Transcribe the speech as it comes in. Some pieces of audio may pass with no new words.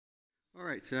All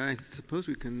right, so I suppose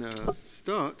we can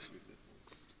start.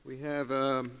 We have,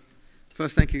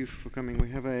 first, thank you for coming. We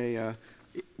have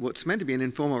what's meant to be an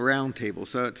informal roundtable,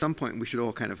 so at some point we should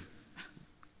all kind of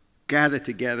gather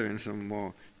together in some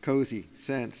more cozy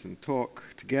sense and talk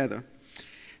together.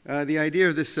 The idea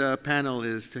of this panel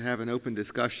is to have an open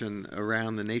discussion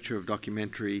around the nature of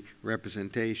documentary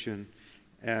representation,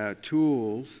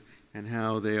 tools, and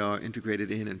how they are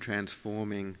integrated in and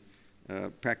transforming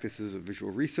practices of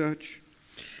visual research,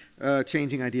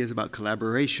 changing ideas about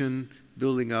collaboration,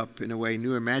 building up, in a way,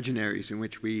 new imaginaries in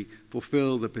which we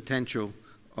fulfill the potential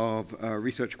of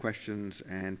research questions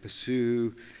and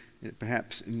pursue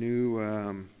perhaps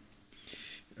new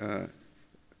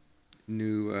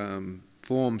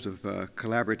forms of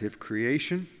collaborative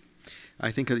creation.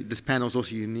 I think this panel is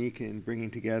also unique in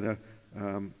bringing together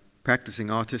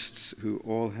practicing artists who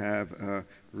all have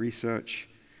research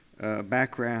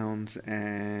backgrounds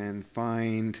and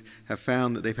have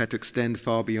found that they've had to extend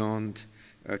far beyond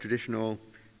traditional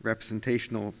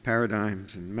representational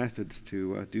paradigms and methods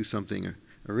to do something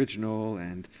original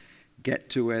and get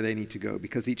to where they need to go.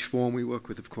 Because each form we work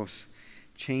with, of course,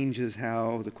 changes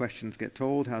how the questions get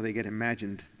told, how they get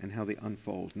imagined, and how they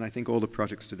unfold. And I think all the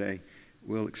projects today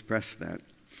will express that.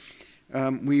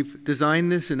 We've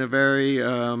designed this in a very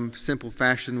simple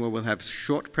fashion where we'll have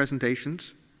short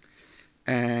presentations,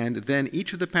 and then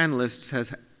each of the panelists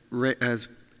has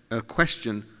a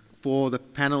question for the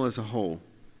panel as a whole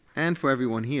and for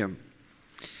everyone here.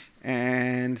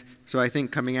 And so I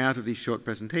think coming out of these short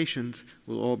presentations,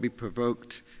 we'll all be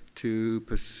provoked to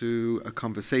pursue a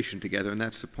conversation together, and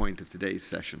that's the point of today's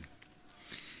session.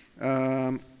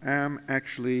 I'm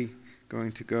actually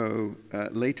going to go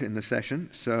later in the session,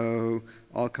 so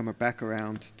I'll come back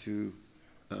around to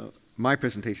my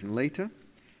presentation later.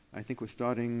 I think we're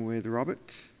starting with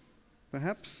Robert,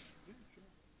 perhaps?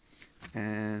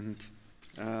 And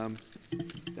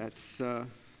that's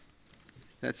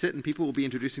it, and people will be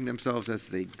introducing themselves as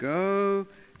they go,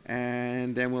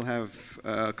 and then we'll have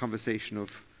a conversation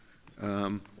of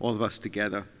all of us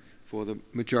together for the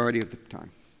majority of the time.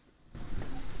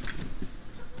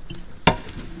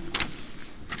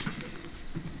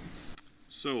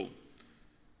 So,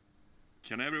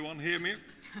 can everyone hear me?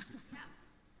 Yeah.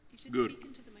 You should Good. Speak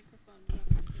into the microphone.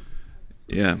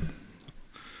 Yeah.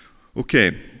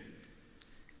 Okay.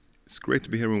 It's great to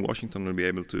be here in Washington and be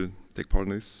able to take part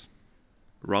in this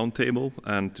roundtable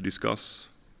and to discuss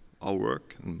our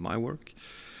work and my work.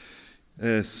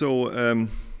 I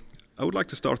would like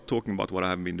to start talking about what I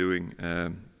have been doing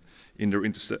at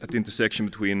the intersection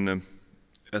between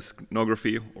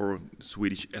ethnography, or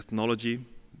Swedish ethnology,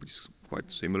 which is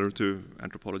quite similar to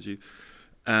anthropology,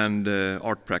 and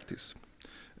art practice.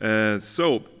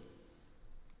 So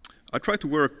I try to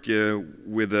work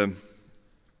with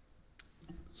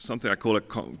something I call a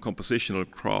compositional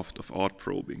craft of art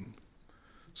probing.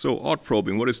 So art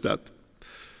probing, what is that?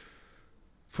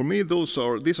 For me,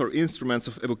 these are instruments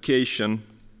of evocation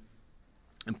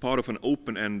and part of an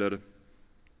open-ended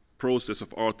process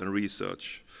of art and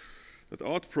research. That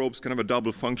art probes can have a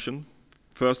double function.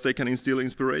 First, they can instill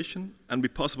inspiration and be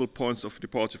possible points of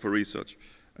departure for research.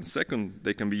 And second,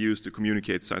 they can be used to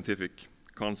communicate scientific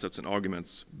concepts and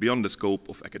arguments beyond the scope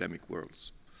of academic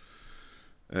worlds.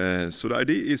 So the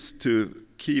idea is to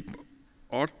keep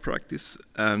art practice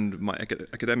and my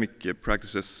academic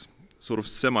practices sort of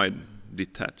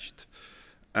semi-detached.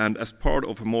 And as part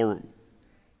of a more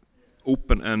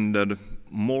open-ended,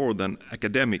 more than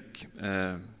academic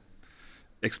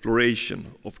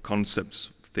exploration of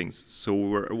concepts, things. So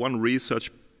where one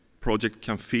research project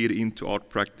can feed into art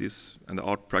practice, and the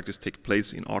art practice take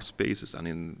place in art spaces and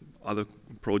in other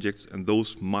projects, and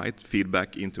those might feed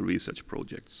back into research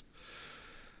projects.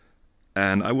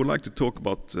 And I would like to talk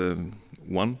about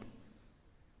one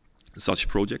such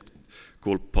project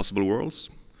called Possible Worlds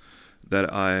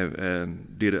that I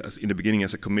did in the beginning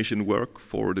as a commissioned work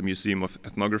for the Museum of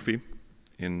Ethnography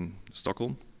in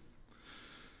Stockholm.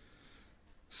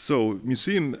 So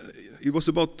it was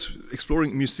about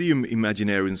exploring museum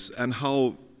imaginaries and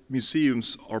how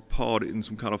museums are part in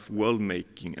some kind of world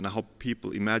making and how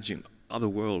people imagine other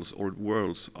worlds or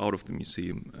worlds out of the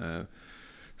museum. A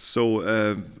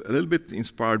little bit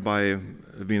inspired by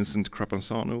Vincent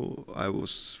Crapanzano, I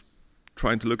was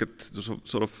trying to look at the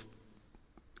sort of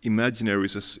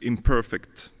imaginaries as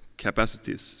imperfect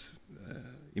capacities,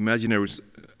 imaginaries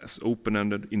as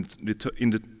open-ended,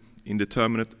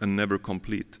 indeterminate and never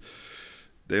complete.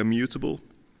 They are mutable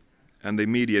and they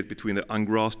mediate between the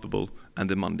ungraspable and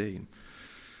the mundane.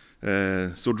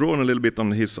 So drawing a little bit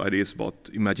on his ideas about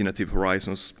imaginative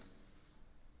horizons,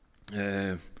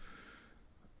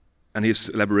 and his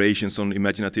elaborations on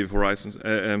imaginative horizons,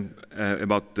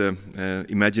 about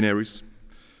Imaginaries.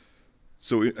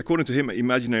 So according to him,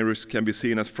 Imaginaries can be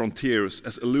seen as frontiers,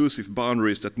 as elusive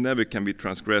boundaries that never can be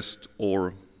transgressed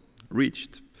or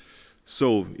reached.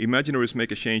 So Imaginaries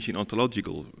make a change in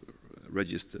ontological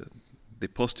register. They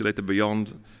postulate a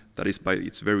beyond that is by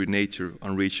its very nature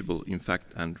unreachable in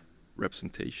fact and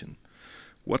representation.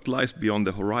 What lies beyond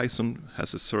the horizon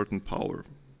has a certain power.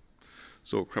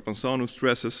 So Crapanzano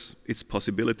stresses its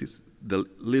possibilities, the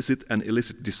licit and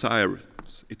illicit desires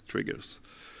it triggers,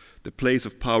 the place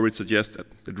of power it suggests,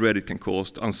 the dread it can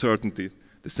cause, the uncertainty,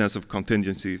 the sense of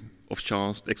contingency, of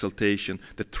chance, the exaltation,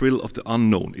 the thrill of the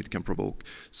unknown it can provoke.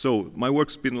 So my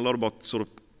work's been a lot about sort of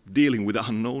dealing with the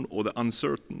unknown or the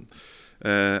uncertain.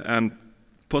 And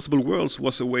Possible Worlds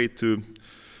was a way to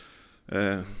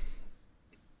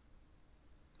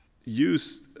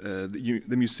use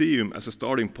the museum as a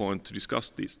starting point to discuss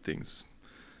these things.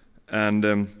 And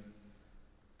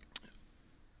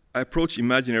I approach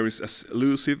Imaginaries as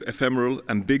elusive, ephemeral,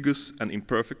 ambiguous, and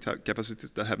imperfect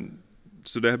capacities that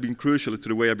they have been crucial to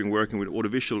the way I've been working with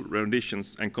audiovisual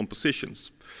renditions and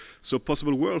compositions. So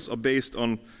Possible Worlds are based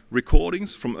on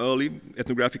recordings from early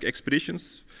ethnographic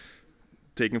expeditions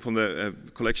taken from the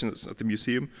collections at the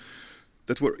museum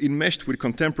that were enmeshed with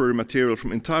contemporary material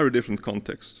from entirely different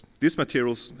contexts. These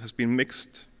materials has been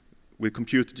mixed with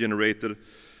computer-generated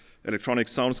electronic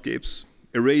soundscapes,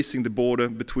 erasing the border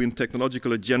between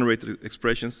technologically generated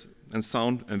expressions and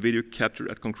sound and video captured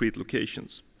at concrete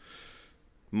locations.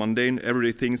 Mundane,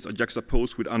 everyday things are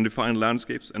juxtaposed with undefined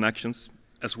landscapes and actions,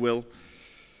 as well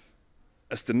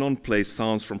as the non-play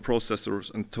sounds from processors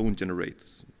and tone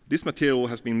generators. This material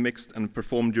has been mixed and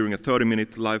performed during a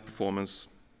 30-minute live performance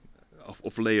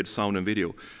of layered sound and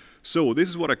video. So this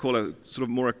is what I call a sort of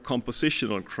more a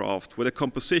compositional craft, where the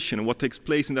composition and what takes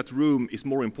place in that room is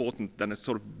more important than a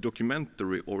sort of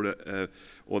documentary or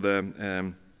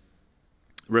the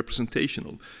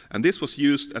representational. And this was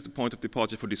used as the point of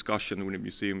departure for discussion in the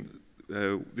museum.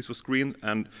 This was screened,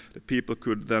 and the people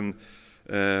could then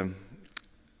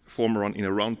form around in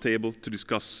a round table to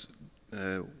discuss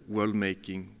world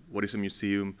making, what is a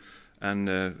museum, and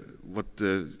what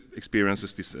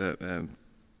experiences this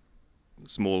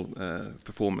small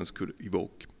performance could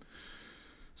evoke.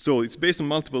 So it's based on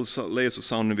multiple layers of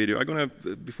sound and video. I'm gonna,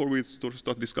 before we start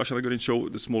the discussion, I'm going to show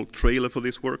the small trailer for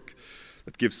this work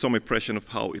that gives some impression of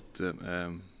how it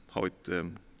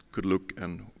could look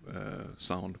and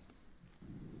sound.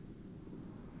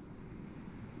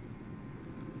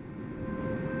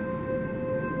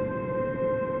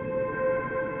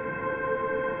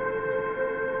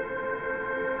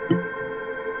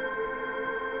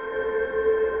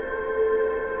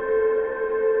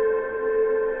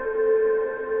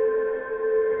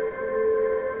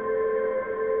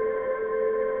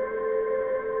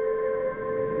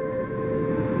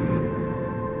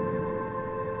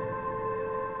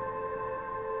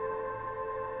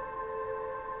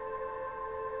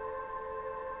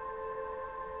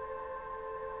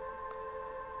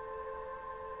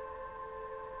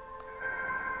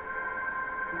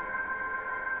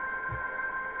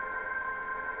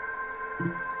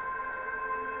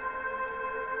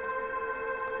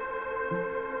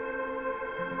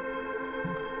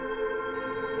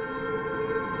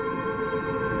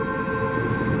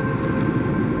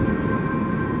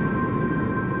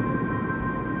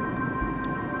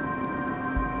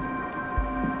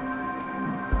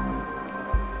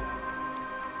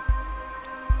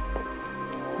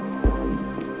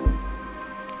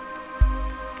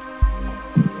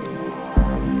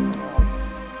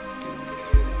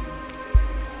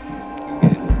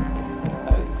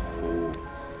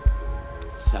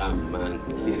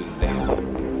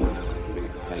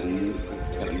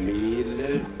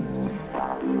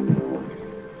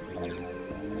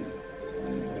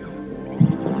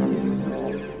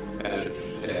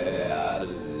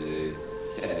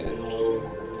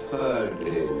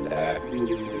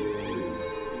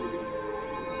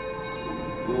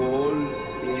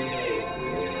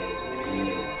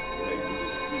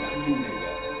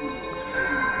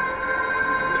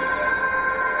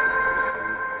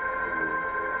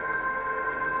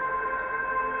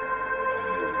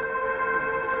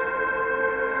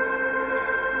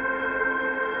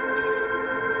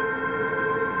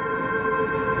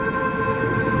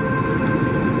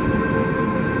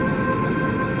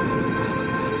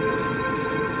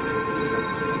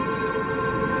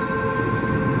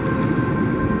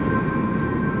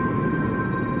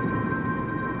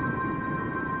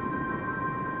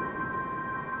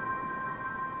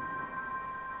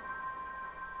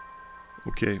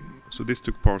 Okay, so this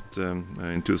took part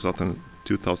in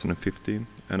 2015,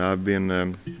 and I've been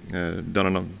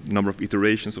done a number of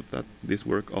iterations of this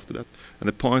work after that. And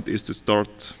the point is to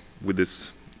start with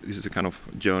this. This is a kind of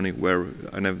journey where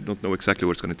I don't know exactly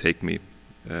where it's going to take me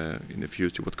in the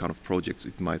future, what kind of projects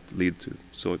it might lead to.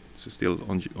 So it's still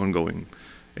ongoing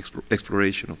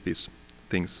exploration of these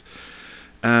things.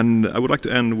 And I would like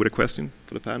to end with a question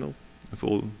for the panel, and for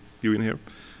all you in here.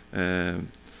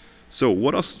 So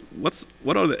what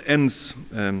are the ends?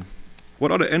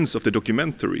 What are the ends of the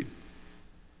documentary?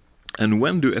 And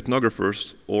when do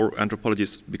ethnographers or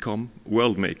anthropologists become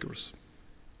world makers?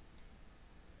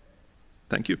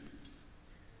 Thank you.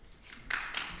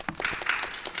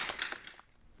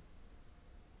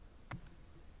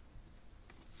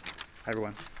 Hi,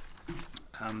 everyone.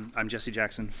 I'm Jesse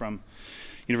Jackson from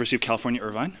University of California,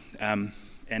 Irvine.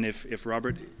 And if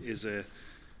Robert is a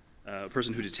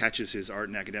person who detaches his art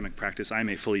and academic practice, I'm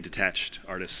a fully detached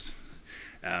artist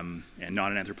and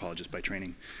not an anthropologist by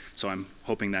training. So I'm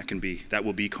hoping that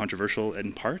will be controversial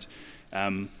in part.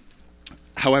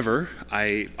 However,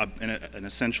 an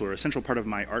essential part of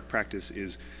my art practice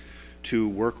is to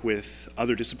work with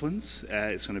other disciplines.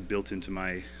 It's kind of built into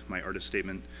my artist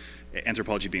statement,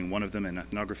 anthropology being one of them, and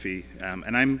ethnography.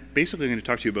 And I'm basically going to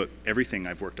talk to you about everything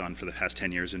I've worked on for the past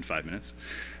 10 years in 5 minutes,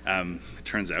 it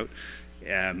turns out.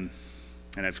 And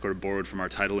I've sort of borrowed from our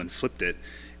title and flipped it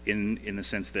in the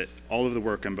sense that all of the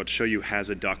work I'm about to show you has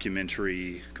a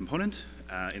documentary component.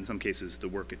 In some cases, the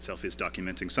work itself is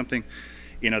documenting something.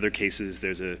 In other cases,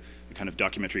 there's a kind of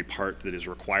documentary part that is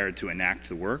required to enact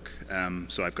the work.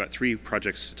 So I've got 3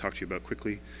 projects to talk to you about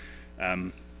quickly.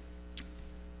 The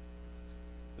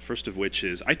first of which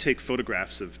is I take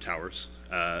photographs of towers,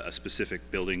 a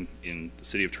specific building in the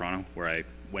city of Toronto where I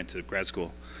went to grad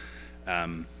school.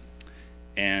 And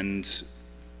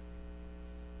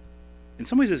in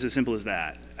some ways it's as simple as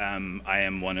that. I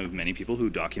am one of many people who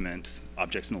document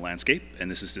objects in the landscape, and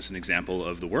this is just an example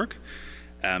of the work.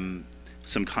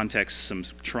 Some context, some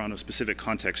Toronto-specific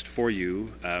context for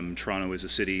you. Toronto is a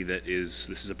city this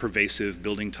is a pervasive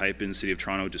building type in the city of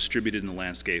Toronto, distributed in the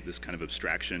landscape. This kind of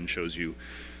abstraction shows you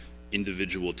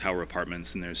individual tower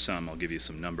apartments, and I'll give you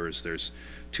some numbers. There's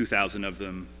 2,000 of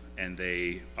them, and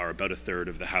they are about 1/3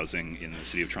 of the housing in the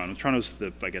city of Toronto. Toronto's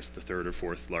I guess the 3rd or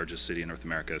 4th largest city in North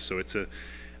America, so it's a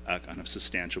kind of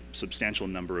substantial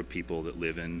number of people that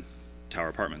live in tower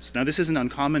apartments. Now, this isn't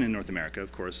uncommon in North America,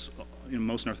 of course.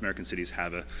 Most North American cities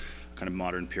have a kind of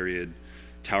modern period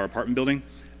tower apartment building.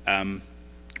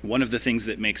 One of the things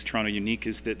that makes Toronto unique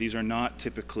is that these are not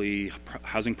typically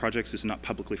housing projects. This is not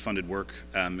publicly funded work.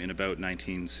 In about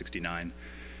 1969,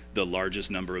 the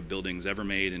largest number of buildings ever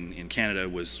made in Canada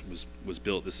was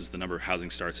built. This is the number of housing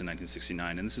starts in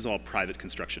 1969, and this is all private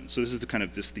construction. So this is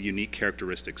the unique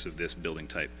characteristics of this building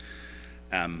type.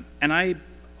 And I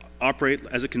operate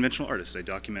as a conventional artist. I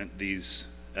document this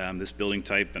building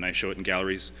type, and I show it in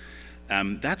galleries.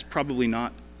 That's probably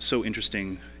not so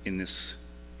interesting in this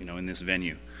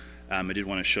venue. I did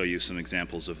want to show you some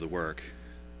examples of the work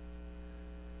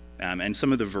and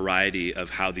some of the variety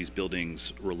of how these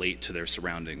buildings relate to their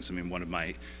surroundings. I mean, one of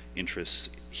my interests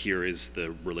here is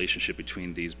the relationship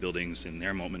between these buildings in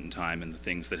their moment in time and the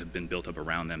things that have been built up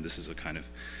around them. This is a kind of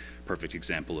perfect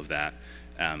example of that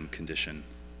condition.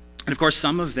 And of course,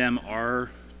 some of them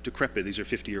are decrepit. These are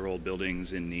 50-year-old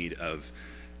buildings in need of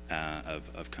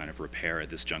kind of repair at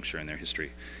this juncture in their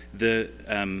history.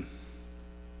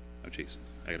 Oh geez,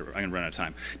 I'm gonna run out of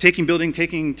time. Taking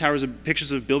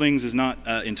pictures of buildings is not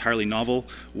entirely novel.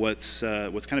 What's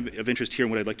kind of interest here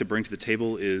and what I'd like to bring to the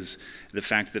table is the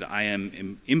fact that I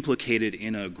am implicated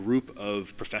in a group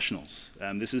of professionals.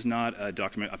 This is not a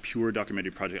pure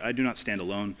documentary project. I do not stand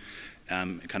alone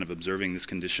kind of observing this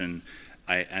condition.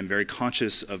 I'm very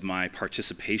conscious of my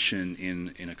participation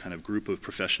in a kind of group of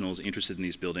professionals interested in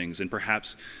these buildings, and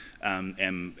perhaps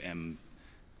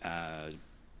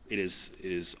it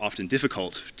is often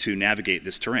difficult to navigate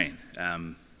this terrain.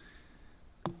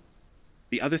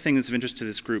 The other thing that's of interest to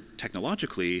this group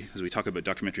technologically, as we talk about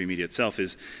documentary media itself,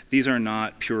 is these are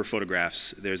not pure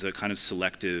photographs. There's a kind of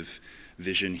selective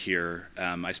vision here.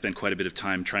 I spend quite a bit of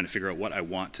time trying to figure out what I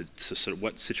want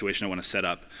what situation I want to set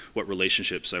up, what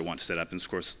relationships I want to set up, and of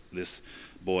course this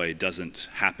boy doesn't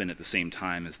happen at the same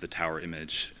time as the tower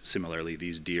image. Similarly,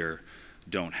 these deer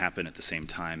don't happen at the same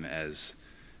time as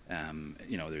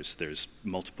there's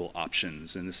multiple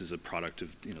options, and this is a product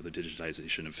of the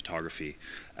digitization of photography,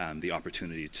 the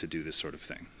opportunity to do this sort of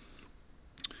thing.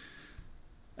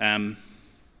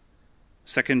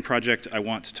 Second project I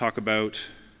want to talk about,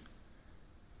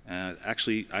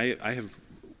 actually I have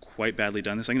quite badly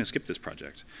done this. I'm going to skip this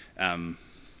project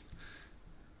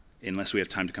unless we have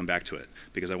time to come back to it,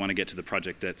 because I want to get to the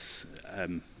project that's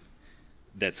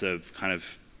that's a kind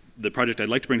of the project I'd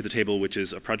like to bring to the table, which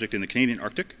is a project in the Canadian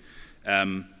Arctic,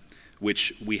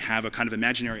 which we have a kind of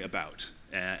imaginary about.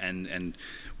 And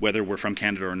whether we're from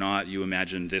Canada or not, you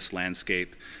imagine this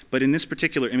landscape. But in this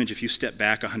particular image, if you step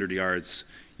back 100 yards,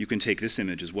 you can take this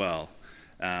image as well.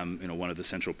 One of the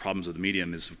central problems of the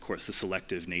medium is, of course, the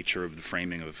selective nature of the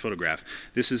framing of a photograph.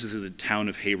 This is the town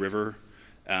of Hay River.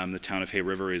 The town of Hay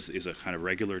River is a kind of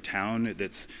regular town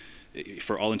that's,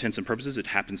 for all intents and purposes, it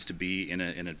happens to be in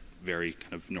a very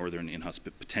kind of northern,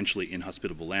 potentially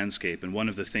inhospitable landscape. And one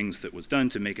of the things that was done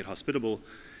to make it hospitable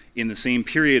in the same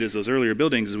period as those earlier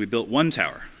buildings is we built one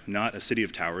tower, not a city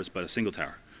of towers, but a single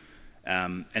tower.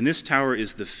 And this tower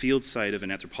is the field site of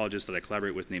an anthropologist that I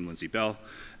collaborate with named Lindsay Bell,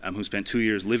 who spent 2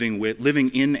 years living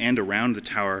in and around the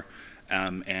tower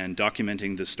and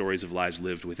documenting the stories of lives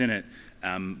lived within it.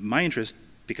 My interest,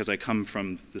 because I come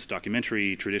from this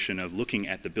documentary tradition of looking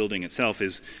at the building itself,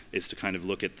 is to kind of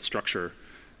look at the structure.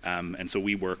 And so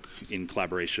we work in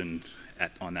collaboration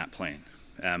on that plane.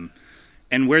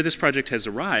 And where this project has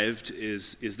arrived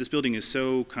is this building is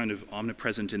so kind of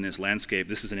omnipresent in this landscape.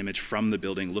 This is an image from the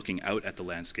building looking out at the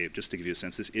landscape, just to give you a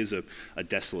sense. This is a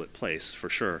desolate place, for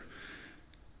sure.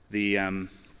 The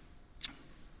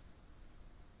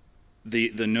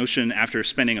notion, after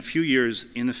spending a few years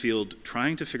in the field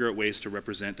trying to figure out ways to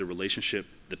represent the relationship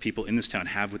the people in this town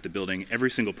have with the building,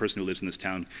 every single person who lives in this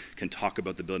town can talk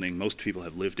about the building. Most people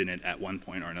have lived in it at one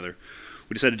point or another.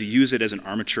 We decided to use it as an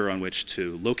armature on which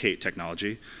to locate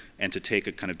technology and to take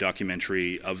a kind of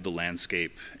documentary of the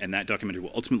landscape. And that documentary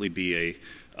will ultimately be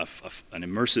an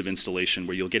immersive installation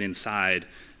where you'll get inside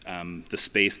the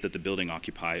space that the building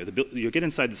occupies. You'll get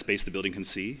inside the space the building can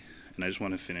see. And I just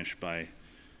want to finish by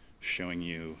showing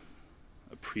you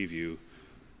a preview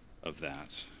of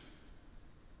that.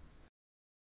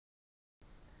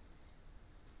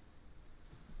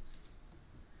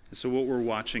 So what we're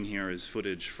watching here is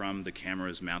footage from the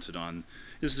cameras mounted on,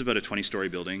 this is about a 20-story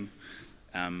building.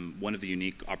 One of the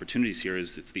unique opportunities here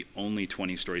is it's the only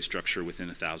 20-story structure within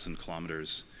 1,000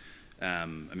 kilometers. I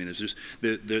mean,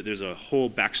 there's a whole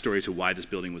backstory to why this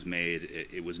building was made.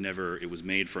 It was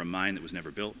made for a mine that was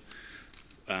never built.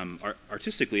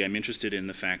 Artistically, I'm interested in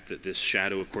the fact that this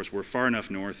shadow, of course, we're far enough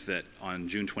north that on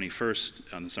June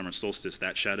 21st, on the summer solstice,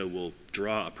 that shadow will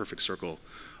draw a perfect circle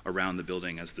around the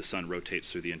building as the sun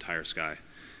rotates through the entire sky.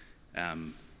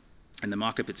 And the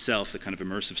mock-up itself, the kind of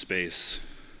immersive space,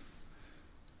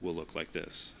 will look like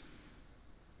this.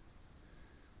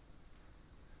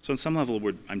 So on some level,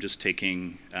 I'm just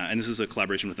taking, and this is a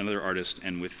collaboration with another artist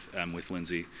and with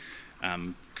Lindsay,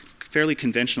 fairly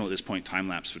conventional at this point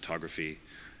time-lapse photography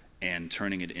and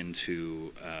turning it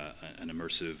into an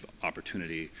immersive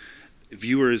opportunity.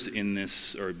 Viewers in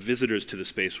this, or visitors to the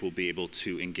space, will be able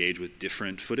to engage with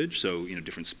different footage, so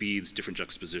different speeds, different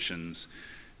juxtapositions.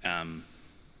 Some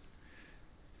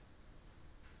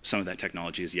of that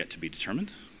technology is yet to be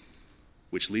determined,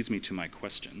 which leads me to my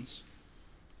questions,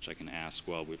 which I can ask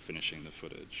while we're finishing the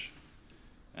footage.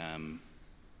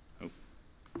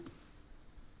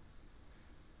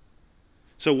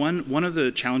 So one of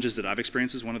the challenges that I've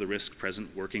experienced is one of the risks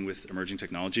present working with emerging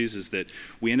technologies is that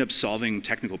we end up solving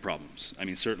technical problems. I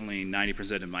mean, certainly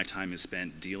 90% of my time is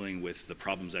spent dealing with the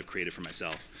problems I've created for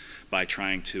myself by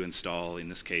trying to install, in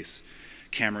this case,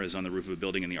 cameras on the roof of a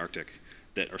building in the Arctic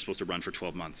that are supposed to run for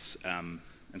 12 months. And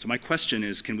so my question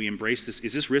is, can we embrace this?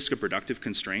 Is this risk a productive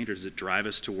constraint, or does it drive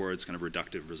us towards kind of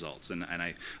reductive results? And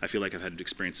I feel like I've had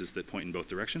experiences that point in both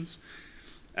directions.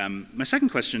 My second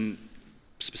question,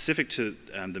 specific to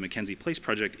the Mackenzie Place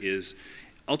project, is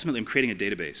ultimately I'm creating a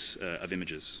database of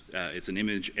images. It's an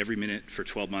image every minute for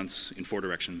 12 months in 4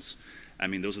 directions. I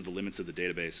mean, those are the limits of the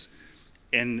database.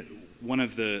 And one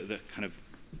of the kind of,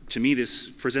 to me, this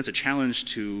presents a challenge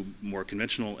to more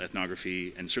conventional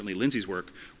ethnography, and certainly Lindsay's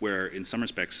work, where in some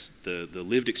respects the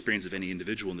lived experience of any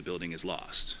individual in the building is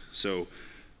lost. So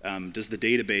does the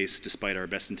database, despite our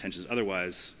best intentions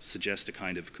otherwise, suggest a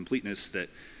kind of completeness that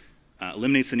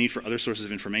eliminates the need for other sources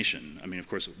of information? I mean, of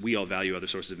course, we all value other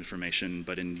sources of information,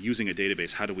 but in using a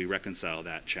database, how do we reconcile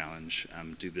that challenge?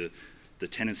 Do the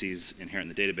tendencies inherent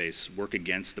in the database work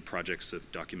against the projects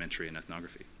of documentary and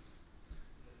ethnography?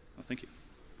 Well, thank you.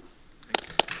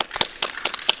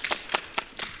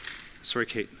 Sorry,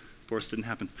 Kate. Boris didn't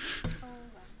happen.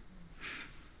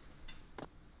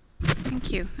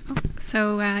 Thank you.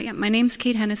 Yeah, my name's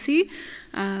Kate Hennessy.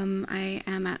 I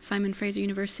am at Simon Fraser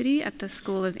University at the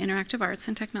School of Interactive Arts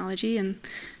and Technology, and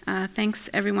thanks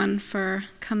everyone for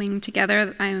coming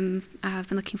together. I've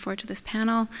been looking forward to this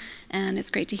panel, and it's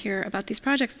great to hear about these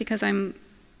projects because I'm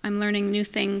learning new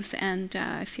things, and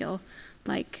I feel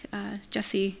like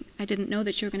Jesse, I didn't know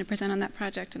that you were going to present on that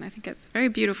project, and I think it's very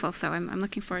beautiful, so I'm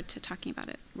looking forward to talking about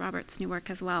it. Robert's new work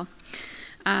as well.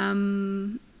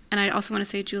 And I also want to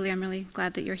say, Julie, I'm really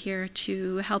glad that you're here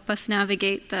to help us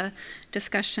navigate the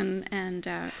discussion and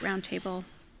roundtable.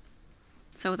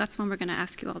 So that's when we're going to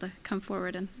ask you all to come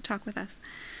forward and talk with us.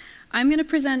 I'm going to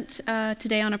present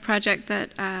today on a project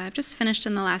that I've just finished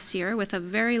in the last year with a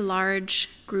very large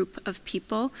group of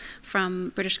people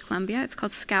from British Columbia. It's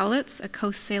called Scowlets, a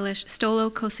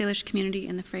Stolo Coast Salish community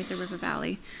in the Fraser River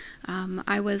Valley.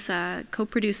 I was a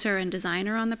co-producer and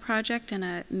designer on the project and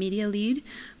a media lead,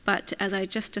 but as I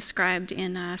just described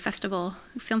in a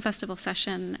film festival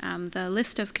session, the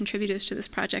list of contributors to this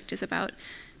project is about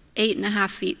 8.5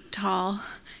 feet tall.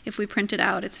 If we print it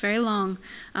out, it's very long,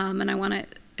 and I want to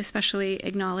especially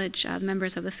acknowledge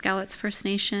members of the Scowlets First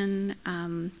Nation,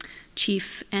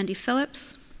 Chief Andy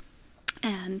Phillips,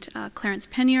 and Clarence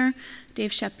Penier,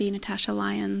 Dave Sheppy, Natasha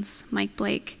Lyons, Mike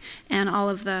Blake, and all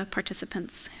of the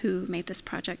participants who made this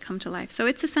project come to life. So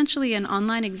it's essentially an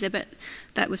online exhibit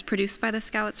that was produced by the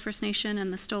Scowlets First Nation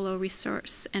and the Stolo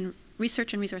Research and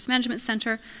Resource Management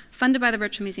Center, funded by the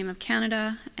Virtual Museum of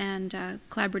Canada, and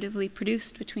collaboratively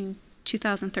produced between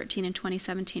 2013 and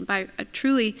 2017 by a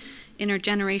truly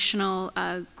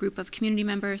intergenerational group of community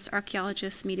members,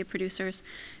 archaeologists, media producers,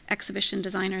 exhibition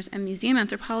designers, and museum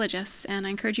anthropologists. And I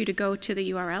encourage you to go to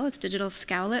the URL. It's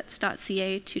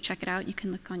digitalscowlets.ca to check it out. You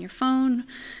can look on your phone,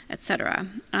 etc.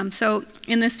 So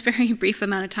in this very brief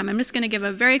amount of time, I'm just going to give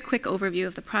a very quick overview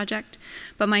of the project.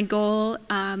 But my goal,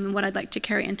 what I'd like to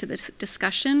carry into this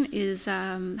discussion, is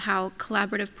how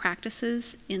collaborative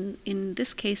practices, in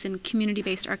this case in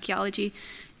community-based archaeology,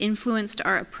 influenced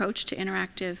our approach to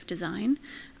interactive design.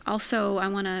 Also, I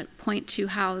want to point to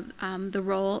how the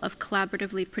role of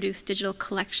collaboratively produced digital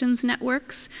collections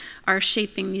networks are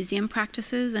shaping museum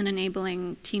practices and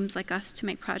enabling teams like us to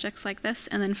make projects like this.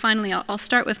 And then finally, I'll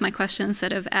start with my question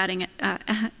instead of ending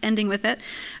with it.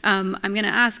 I'm going to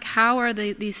ask, how are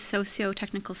these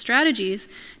socio-technical strategies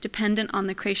dependent on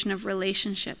the creation of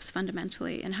relationships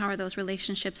fundamentally, and how are those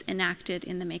relationships enacted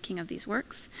in the making of these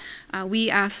works? We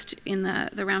asked in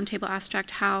the roundtable abstract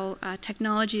how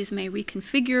technologies may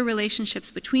reconfigure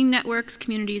relationships between networks,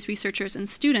 communities, researchers, and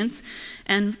students.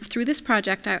 And through this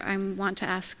project, I want to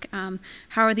ask,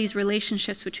 how are these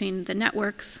relationships between the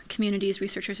networks, communities,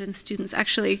 researchers, and students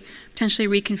actually potentially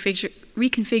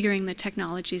reconfiguring the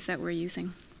technologies that we're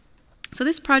using? So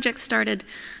this project started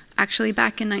actually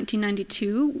back in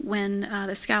 1992 when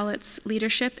the Scowlets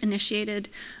leadership initiated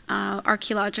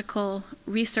archaeological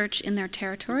research in their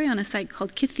territory on a site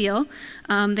called Kithiel.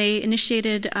 They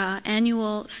initiated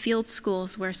annual field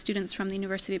schools where students from the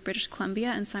University of British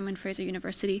Columbia and Simon Fraser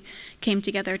University came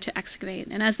together to excavate.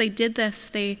 And as they did this,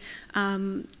 they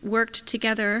worked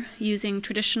together using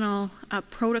traditional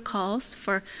protocols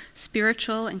for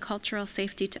spiritual and cultural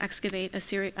safety to excavate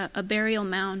a burial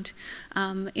mound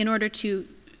in order to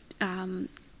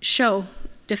show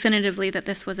definitively that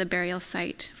this was a burial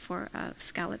site for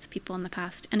Scowlets people in the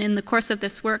past. And in the course of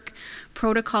this work,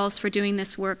 protocols for doing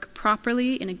this work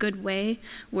properly, in a good way,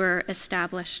 were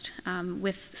established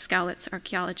with Scowlets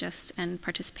archaeologists and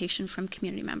participation from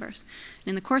community members. And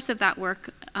in the course of that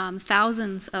work,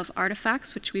 thousands of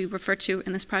artifacts, which we refer to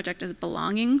in this project as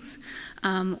belongings,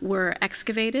 were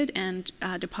excavated and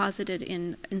deposited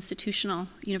in institutional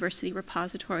university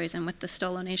repositories and with the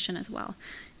Stolo Nation as well,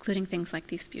 including things like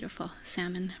these beautiful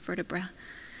salmon vertebrae.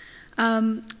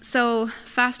 So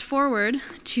fast forward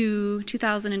to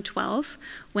 2012,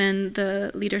 when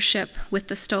the leadership with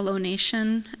the Stolo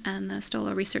Nation and the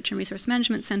Stolo Research and Resource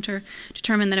Management Center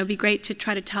determined that it would be great to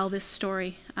try to tell this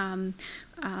story.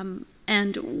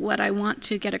 And what I want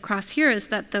to get across here is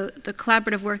that the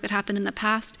collaborative work that happened in the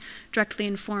past directly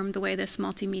informed the way this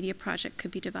multimedia project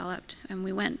could be developed. And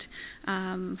we went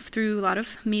through a lot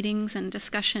of meetings and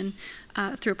discussion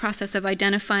through a process of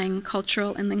identifying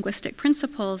cultural and linguistic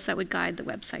principles that would guide the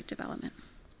website development.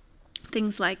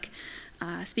 Things like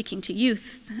speaking to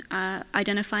youth,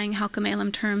 identifying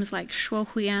Halkomelem terms like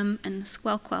shwohuyem and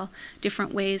squelquel,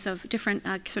 different ways of, different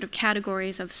sort of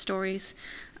categories of stories,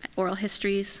 oral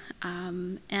histories,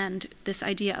 and this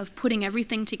idea of putting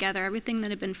everything together, everything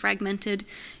that had been fragmented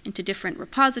into different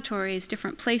repositories,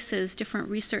 different places, different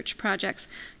research projects,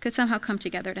 could somehow come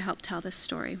together to help tell this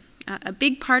story. A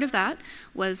big part of that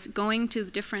was going to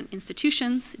the different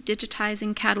institutions,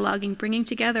 digitizing, cataloging, bringing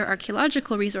together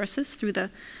archaeological resources through the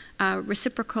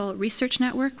Reciprocal Research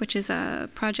Network, which is a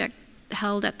project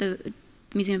held at the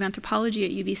Museum of Anthropology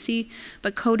at UBC,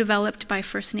 but co-developed by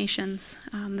First Nations,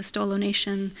 the Stolo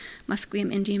Nation,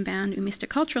 Musqueam Indian Band, Umista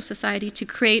Cultural Society, to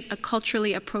create a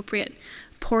culturally appropriate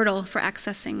portal for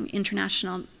accessing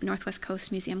international Northwest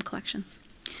Coast museum collections.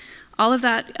 All of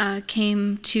that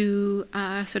came to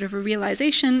sort of a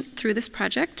realization through this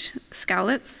project,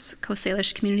 Scowlitz, Coast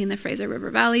Salish community in the Fraser River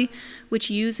Valley, which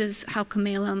uses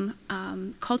Halkomelem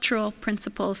cultural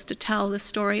principles to tell the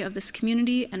story of this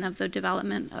community and of the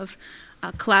development of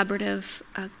collaborative,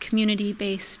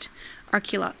 community-based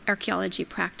archaeology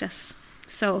practice.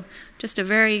 So just a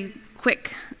very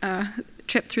quick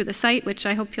trip through the site, which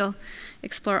I hope you'll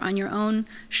explore on your own.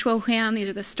 Shwoham, these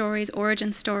are the stories,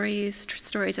 origin stories,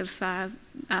 stories of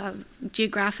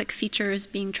geographic features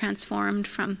being transformed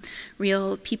from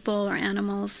real people or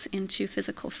animals into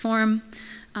physical form,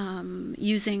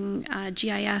 using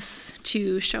GIS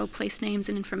to show place names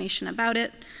and information about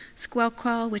it.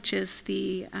 Squelquel, which is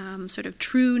the sort of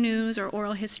true news or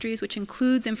oral histories, which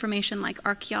includes information like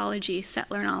archaeology,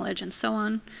 settler knowledge, and so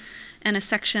on. And a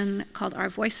section called Our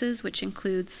Voices, which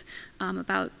includes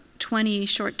about 20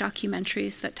 short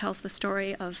documentaries that tells the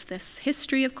story of this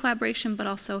history of collaboration, but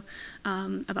also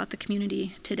about the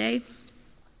community today.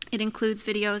 It includes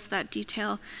videos that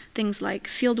detail things like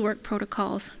fieldwork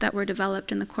protocols that were developed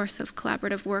in the course of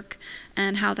collaborative work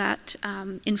and how that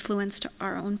influenced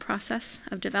our own process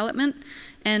of development.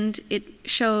 And it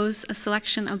shows a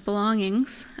selection of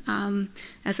belongings.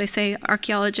 As I say,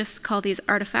 archaeologists call these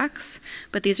artifacts,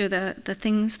 but these are the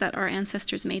things that our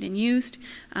ancestors made and used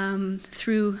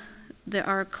through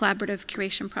our collaborative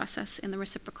curation process in the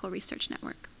Reciprocal Research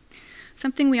Network.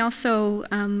 Something we also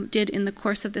did in the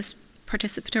course of this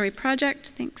participatory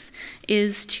project,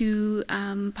 is to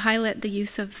pilot the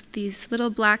use of these little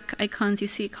black icons you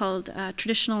see called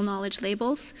traditional knowledge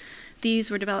labels.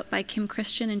 These were developed by Kim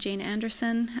Christian and Jane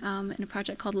Anderson in a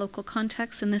project called Local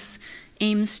Context, and this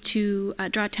aims to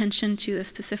draw attention to a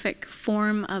specific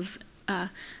form of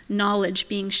knowledge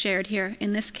being shared here.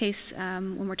 In this case,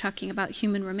 when we're talking about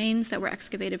human remains that were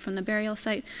excavated from the burial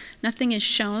site, nothing is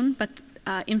shown, but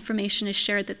information is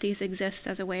shared that these exist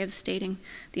as a way of stating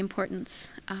the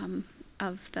importance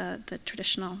of the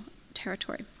traditional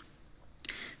territory.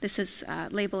 This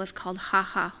label is called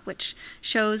HaHa, which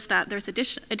shows that there's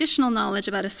additional knowledge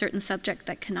about a certain subject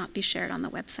that cannot be shared on the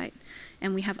website.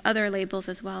 And we have other labels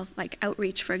as well, like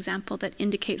Outreach, for example, that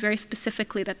indicate very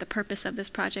specifically that the purpose of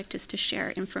this project is to share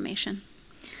information.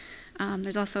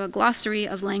 There's also a glossary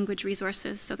of language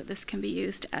resources so that this can be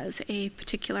used as a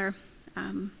particular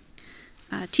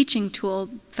teaching tool,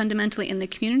 fundamentally in the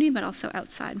community, but also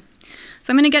outside.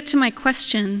 So I'm going to get to my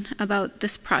question about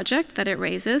this project that it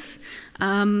raises.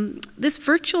 This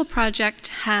virtual project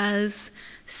has,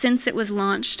 since it was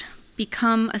launched,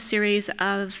 become a series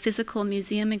of physical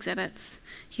museum exhibits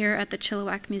here at the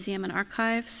Chilliwack Museum and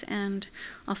Archives and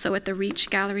also at the Reach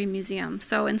Gallery Museum.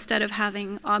 So instead of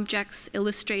having objects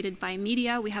illustrated by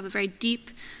media, we have a very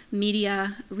deep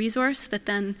media resource that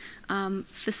then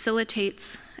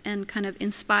facilitates and kind of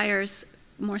inspires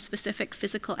more specific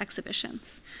physical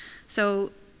exhibitions.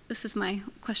 So this is my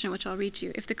question, which I'll read to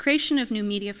you. If the creation of new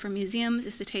media for museums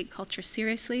is to take culture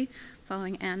seriously,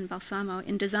 following Anne Balsamo,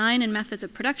 in design and methods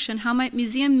of production, how might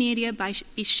museum media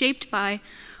be shaped by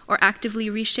or actively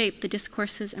reshape the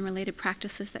discourses and related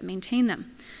practices that maintain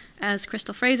them? As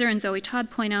Crystal Fraser and Zoe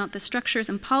Todd point out, the structures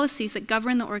and policies that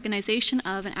govern the organization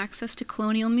of and access to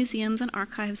colonial museums and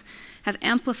archives have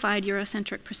amplified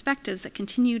Eurocentric perspectives that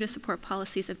continue to support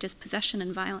policies of dispossession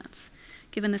and violence.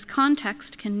 Given this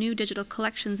context, can new digital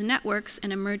collections networks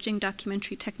and emerging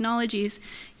documentary technologies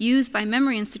used by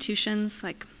memory institutions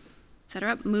like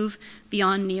etc., move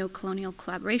beyond neo-colonial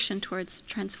collaboration towards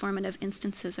transformative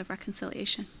instances of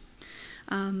reconciliation?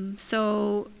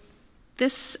 So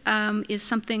this is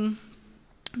something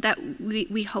that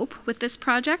we hope with this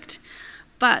project,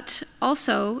 but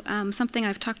also something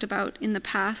I've talked about in the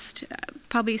past.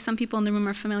 Probably some people in the room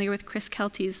are familiar with Chris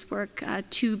Kelty's work,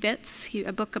 2 Bits,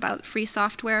 a book about free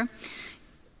software.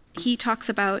 He talks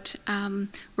about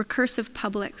recursive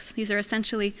publics. These are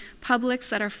essentially publics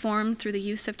that are formed through the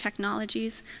use of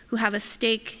technologies who have a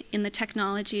stake in the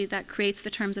technology that creates the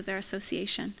terms of their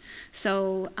association.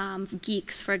 So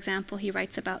geeks, for example, he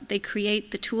writes about, they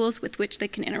create the tools with which they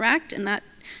can interact, and that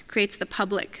creates the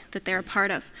public that they're a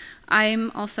part of.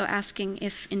 I'm also asking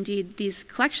if indeed these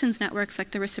collections networks,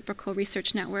 like the Reciprocal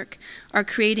Research Network, are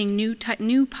creating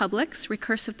new publics,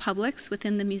 recursive publics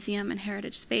within the museum and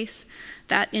heritage space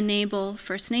that enable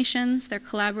First Nations, their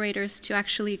collaborators, to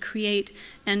actually create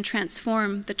and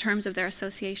transform the terms of their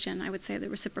association. I would say the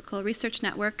Reciprocal Research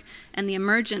Network and the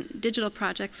emergent digital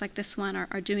projects like this one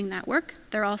are doing that work.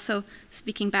 They're also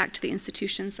speaking back to the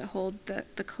institutions that hold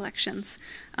the collections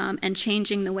and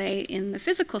changing the way in the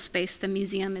physical space the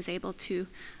museum is able to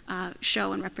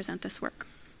show and represent this work.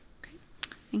 Okay.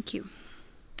 Thank you.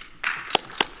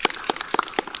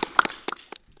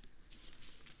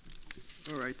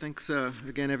 All right, thanks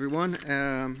again, everyone.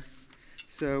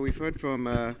 So we've heard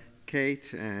from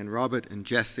Kate and Robert and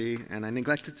Jesse, and I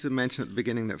neglected to mention at the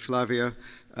beginning that Flavia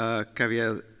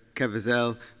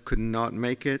Cavazel could not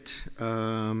make it,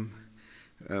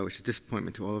 which is a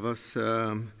disappointment to all of us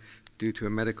due to a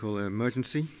medical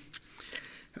emergency.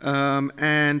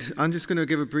 And I'm just going to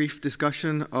give a brief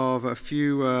discussion of a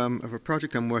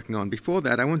project I'm working on. Before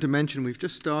that, I want to mention we've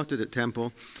just started at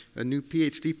Temple a new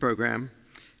PhD program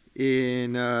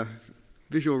in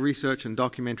visual research and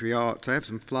documentary arts. I have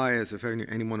some flyers if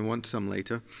anyone wants some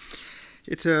later.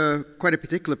 It's quite a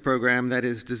particular program that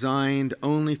is designed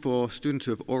only for students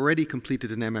who have already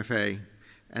completed an MFA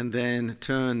and then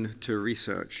turn to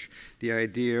research. The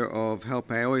idea of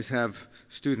I always have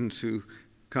students who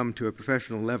come to a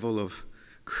professional level of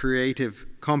creative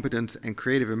competence and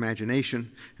creative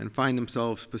imagination and find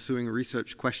themselves pursuing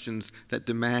research questions that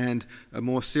demand a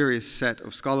more serious set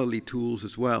of scholarly tools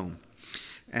as well.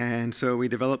 And so we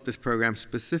developed this program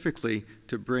specifically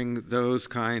to bring those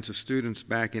kinds of students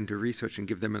back into research and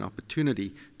give them an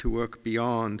opportunity to work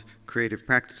beyond creative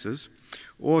practices,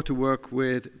 or to work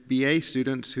with BA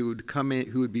students who would come in,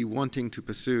 who would be wanting to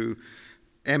pursue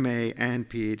MA and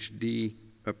PhD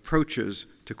approaches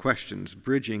to questions,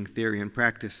 bridging theory and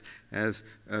practice as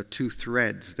two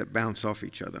threads that bounce off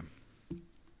each other.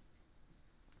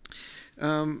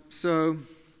 So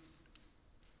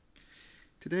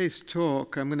today's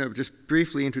talk, I'm going to just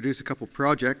briefly introduce a couple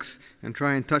projects and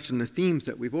try and touch on the themes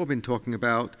that we've all been talking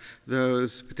about,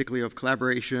 those particularly of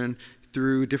collaboration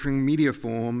through different media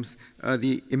forms,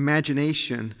 the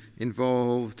imagination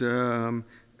involved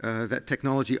that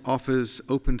technology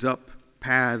opens up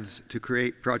paths to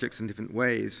create projects in different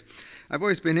ways. I've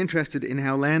always been interested in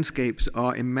how landscapes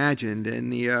are imagined. In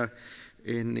the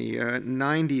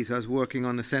 90s, I was working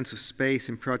on the sense of space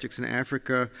in projects in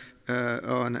Africa,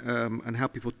 on how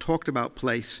people talked about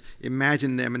place,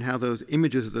 imagined them, and how those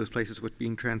images of those places were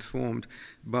being transformed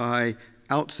by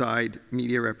outside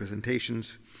media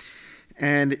representations.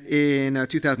 And in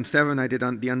 2007, I did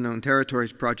the Unknown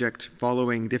Territories project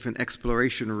following different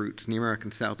exploration routes in the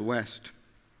American Southwest.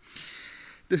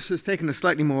 This has taken a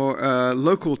slightly more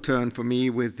local turn for me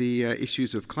with the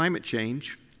issues of climate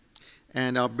change.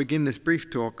 And I'll begin this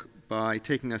brief talk by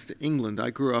taking us to England. I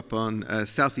grew up on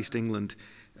southeast England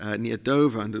near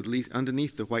Dover,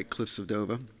 underneath the White Cliffs of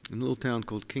Dover, in a little town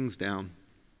called Kingsdown.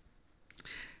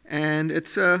 And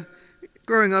it's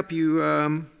growing up,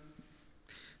 thinking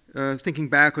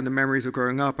back on the memories of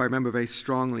growing up, I remember very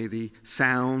strongly the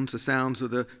sounds of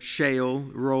the shale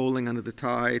rolling under the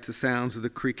tides, the sounds of the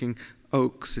creaking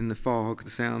oaks in the fog, the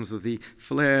sounds of the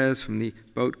flares from the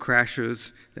boat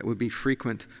crashes that would be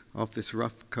frequent off this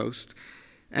rough coast,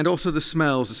 and also the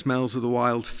smells of the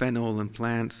wild fennel and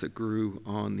plants that grew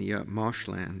on the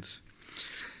marshlands.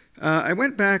 I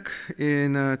went back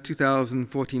in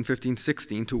 2014, 15,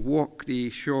 16 to walk the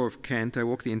shore of Kent. I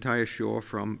walked the entire shore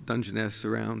from Dungeness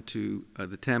around to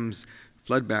the Thames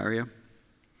flood barrier.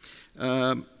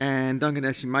 And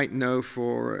Dungeness you might know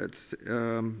for its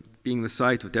being the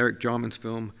site of Derek Jarman's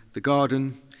film The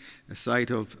Garden, a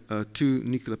site of 2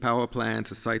 nuclear power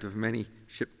plants, a site of many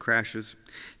ship crashes.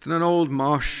 It's in an old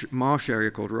marsh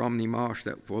area called Romney Marsh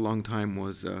that for a long time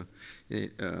was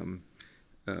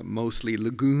mostly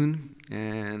lagoon,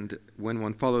 and when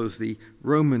one follows the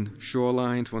Roman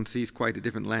shorelines, one sees quite a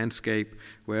different landscape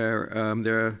where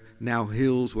there are now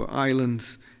hills were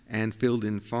islands and filled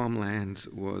in farmlands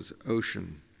was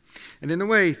ocean. And in a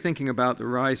way, thinking about the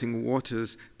rising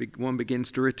waters, one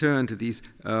begins to return to these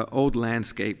old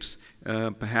landscapes,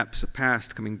 perhaps a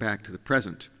past coming back to the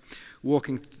present.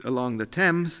 Walking along the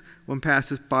Thames, one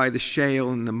passes by the shale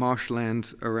and the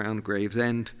marshlands around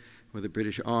Gravesend, where the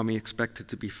British Army expected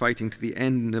to be fighting to the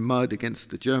end in the mud against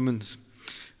the Germans,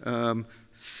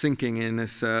 sinking in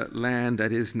this land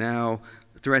that is now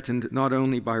threatened not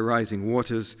only by rising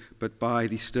waters, but by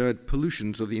the stirred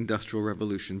pollutions of the Industrial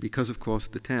Revolution, because, of course,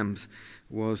 the Thames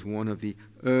was one of the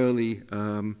early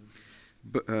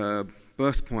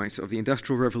birth points of the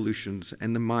Industrial Revolutions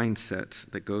and the mindset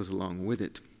that goes along with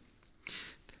it.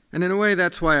 And in a way,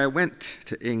 that's why I went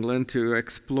to England, to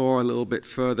explore a little bit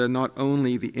further not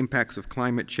only the impacts of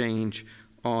climate change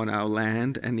on our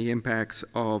land and the impacts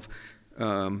of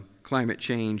climate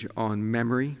change on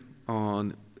memory,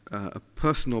 on a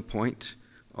personal point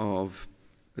of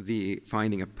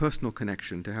finding a personal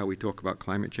connection to how we talk about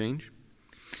climate change,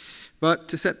 but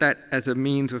to set that as a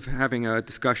means of having a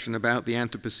discussion about the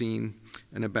Anthropocene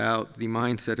and about the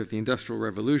mindset of the Industrial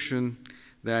Revolution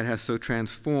that has so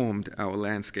transformed our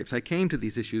landscapes. I came to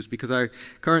these issues because I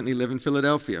currently live in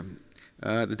Philadelphia.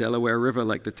 The Delaware River,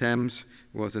 like the Thames,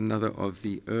 was another of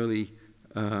the early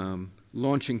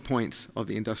launching points of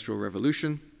the Industrial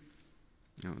Revolution.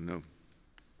 Oh no,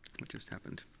 what just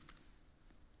happened?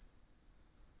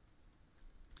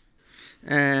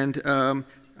 And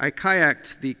I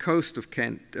kayaked the coast of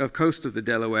coast of the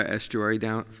Delaware estuary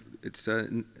down. It's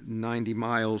 90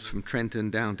 miles from Trenton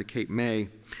down to Cape May,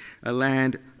 a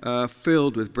land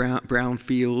filled with brown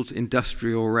fields,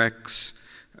 industrial wrecks,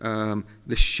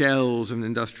 the shells of an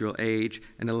industrial age,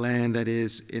 and a land that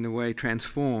is, in a way,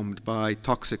 transformed by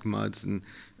toxic muds and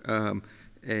an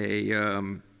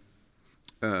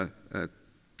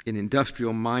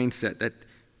industrial mindset that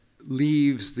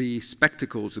leaves the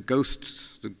spectacles, the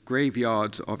ghosts, the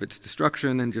graveyards of its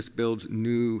destruction and just builds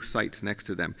new sites next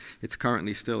to them. It's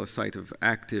currently still a site of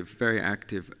active, very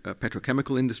active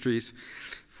petrochemical industries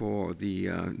for the,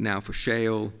 now for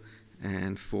shale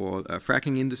and for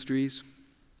fracking industries.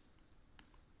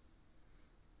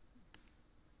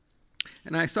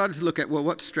 And I started to look at, well,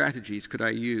 what strategies could I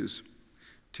use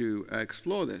to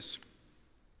explore this?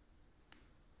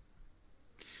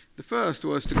 The first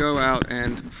was to go out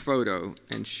and photo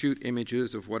and shoot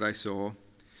images of what I saw,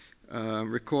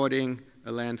 recording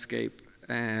a landscape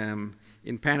in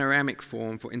panoramic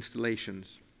form for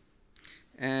installations.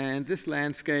 And this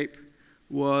landscape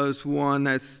was one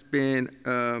that's been,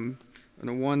 on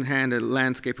the one hand, a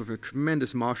landscape of a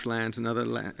tremendous marshlands,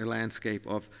 another a landscape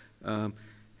of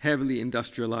heavily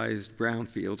industrialized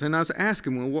brownfields. And I was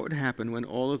asking, well, what would happen when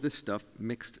all of this stuff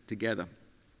mixed together?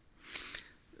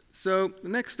 So the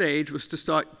next stage was to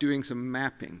start doing some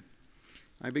mapping.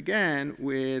 I began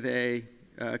with a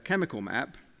chemical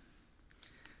map,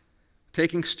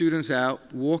 taking students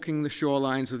out, walking the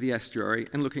shorelines of the estuary,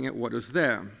 and looking at what was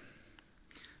there.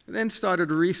 I then started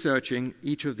researching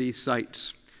each of these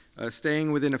sites,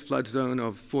 staying within a flood zone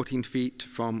of 14 feet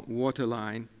from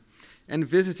waterline, and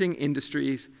visiting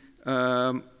industries,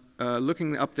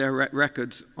 looking up their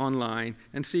records online,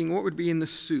 and seeing what would be in the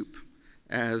soup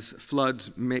as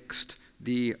floods mixed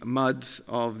the muds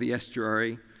of the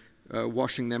estuary,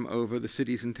 washing them over the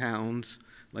cities and towns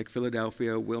like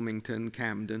Philadelphia, Wilmington,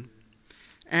 Camden,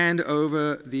 and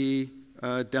over the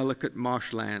delicate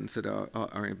marshlands that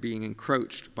are being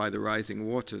encroached by the rising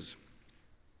waters.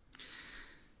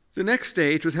 The next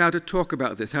stage was how to talk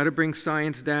about this, how to bring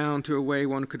science down to a way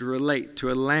one could relate to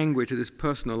a language that is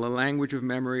personal, a language of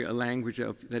memory, a language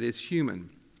that is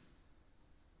human.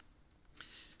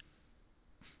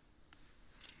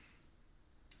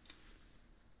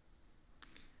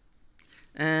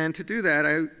 And to do that,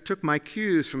 I took my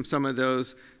cues from some of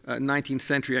those 19th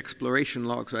century exploration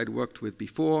logs I'd worked with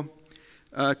before,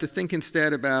 to think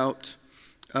instead about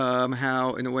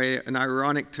how, in a way, an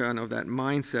ironic turn of that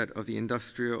mindset of the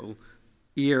industrial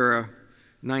era,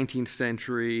 19th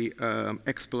century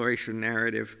exploration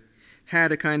narrative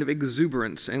had a kind of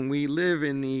exuberance, and we live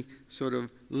in the sort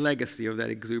of legacy of that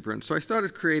exuberance. So I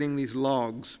started creating these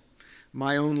logs,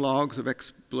 my own logs of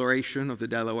exploration of the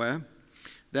Delaware,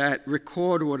 that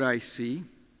record what I see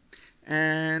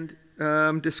and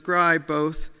describe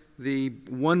both the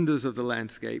wonders of the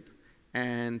landscape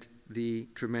and the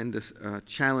tremendous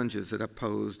challenges that are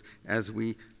posed as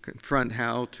we confront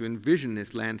how to envision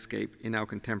this landscape in our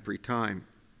contemporary time.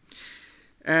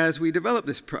 As I developed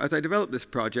this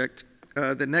project,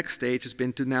 the next stage has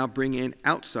been to now bring in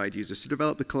outside users, to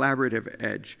develop the collaborative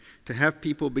edge, to have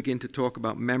people begin to talk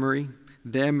about memory,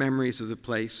 their memories of the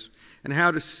place, and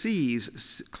how to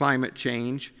seize climate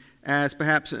change as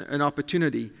perhaps an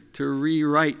opportunity to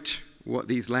rewrite what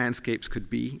these landscapes could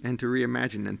be and to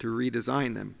reimagine and to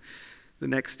redesign them. The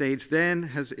next stage then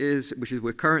which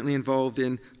we're currently involved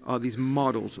in, are these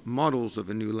models of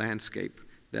a new landscape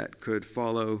that could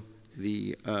follow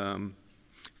from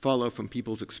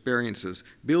people's experiences,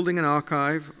 building an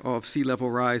archive of sea level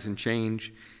rise and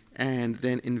change, and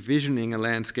then envisioning a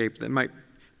landscape that might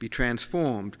be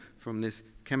transformed from this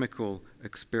chemical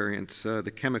experience,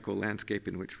 the chemical landscape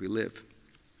in which we live.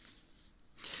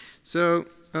 So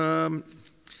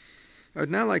I'd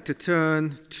now like to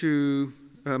turn to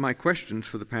my questions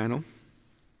for the panel.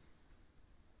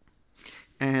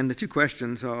 And the two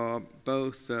questions are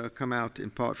both come out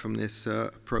in part from this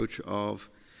approach of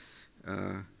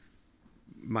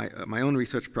my own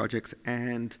research projects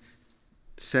and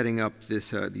setting up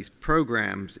these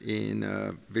programs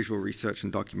in visual research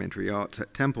and documentary arts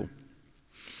at Temple.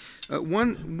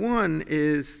 One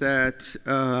is that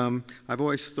I've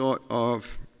always thought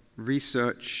of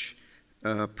research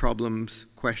problems,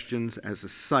 questions as a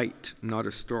site, not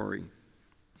a story.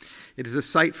 It is a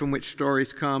site from which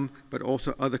stories come, but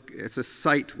also it's a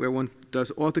site where one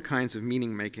does all the kinds of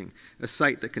meaning making, a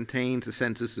site that contains the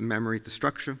senses, the memory, the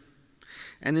structure.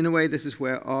 And in a way, this is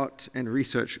where art and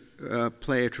research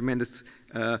play a tremendous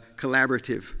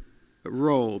collaborative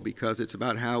role, because it's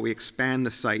about how we expand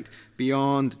the site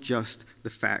beyond just the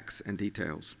facts and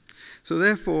details. So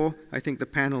therefore, I think the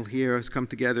panel here has come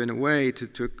together in a way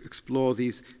to explore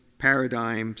these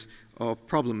paradigms of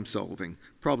problem solving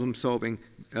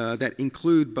that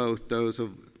include both those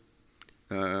of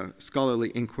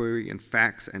scholarly inquiry and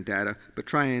facts and data, but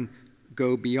try and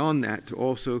go beyond that to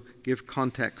also give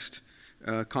context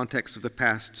of the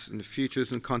past and the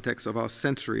futures, and context of our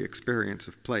sensory experience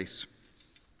of place.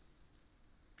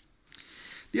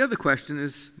 The other question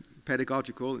is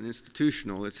pedagogical and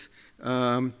institutional. It's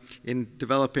in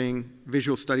developing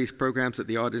visual studies programs at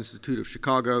the Art Institute of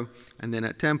Chicago and then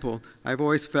at Temple, I've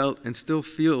always felt and still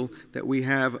feel that we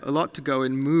have a lot to go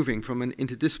in moving from an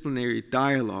interdisciplinary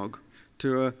dialogue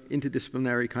to an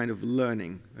interdisciplinary kind of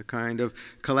learning, a kind of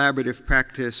collaborative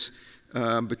practice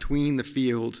between the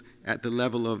fields at the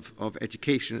level of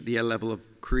education, at the level of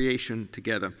creation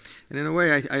together. And in a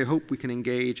way, I hope we can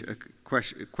engage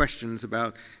questions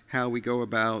about how we go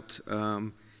about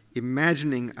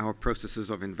imagining our processes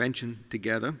of invention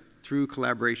together through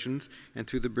collaborations and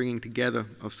through the bringing together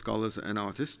of scholars and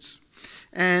artists.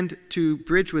 And to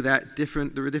bridge with that,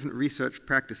 there are different research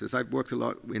practices. I've worked a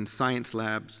lot in science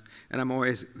labs, and I'm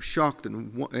always shocked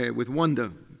and with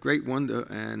wonder, great wonder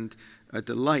and a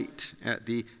delight at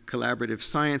the collaborative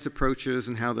science approaches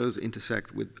and how those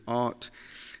intersect with art,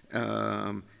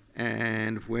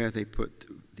 and where they put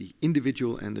the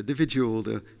individual and the dividual,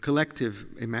 the collective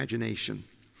imagination.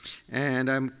 And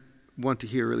I want to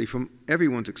hear really from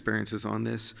everyone's experiences on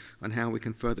this, on how we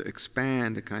can further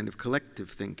expand a kind of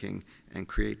collective thinking and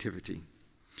creativity.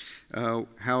 How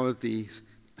are these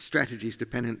strategies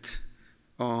dependent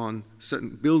on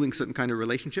building certain kind of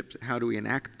relationships? How do we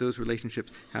enact those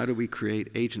relationships? How do we create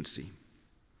agency?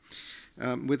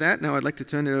 With that, now I'd like to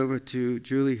turn it over to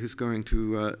Julie, who's going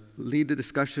to lead the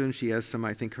discussion. She has some,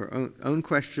 I think, her own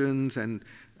questions and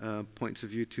points of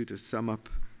view, too, to sum up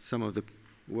some of the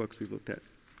works we've looked at.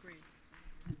 Great.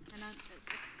 And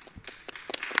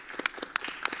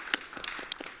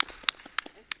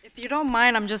if you don't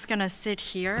mind, I'm just going to sit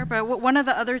here. But one of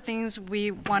the other things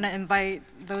we want to invite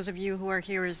those of you who are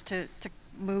here is to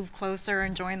move closer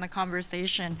and join the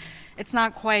conversation. It's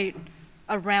not quite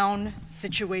a round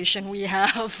situation we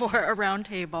have for a round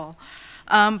table.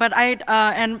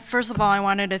 And first of all, I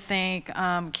wanted to thank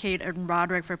Kate and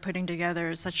Roderick for putting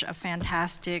together such a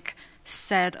fantastic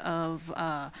set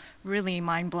of really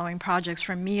mind-blowing projects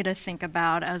for me to think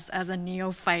about as a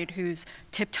neophyte who's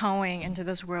tiptoeing into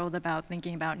this world about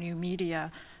thinking about new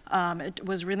media. It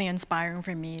was really inspiring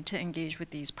for me to engage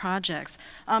with these projects.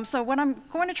 So what I'm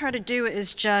going to try to do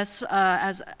is just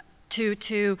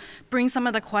to bring some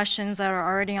of the questions that are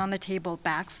already on the table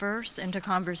back first into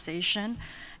conversation.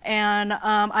 And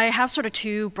I have sort of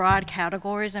two broad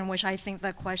categories in which I think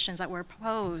the questions that were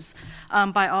posed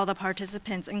by all the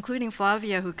participants, including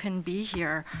Flavia, who couldn't be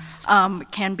here,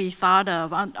 can be thought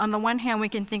of. On the one hand, we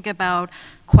can think about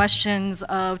questions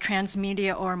of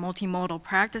transmedia or multimodal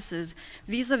practices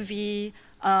vis-a-vis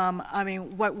I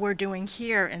mean, what we're doing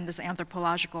here in this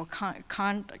anthropological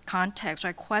context,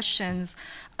 right? Questions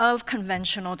of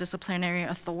conventional disciplinary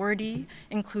authority,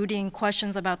 including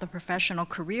questions about the professional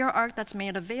career arc that's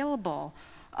made available,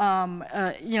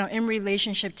 in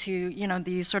relationship to,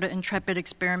 these sort of intrepid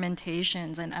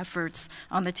experimentations and efforts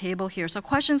on the table here. So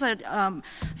questions that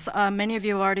many of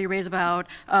you have already raised about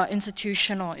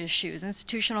institutional issues,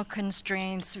 institutional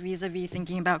constraints vis-a-vis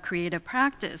thinking about creative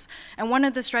practice. And one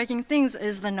of the striking things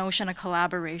is the notion of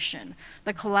collaboration,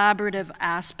 the collaborative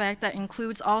aspect that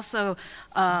includes also,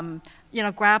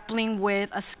 grappling with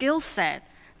a skill set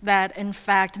that, in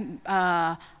fact,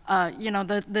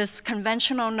 this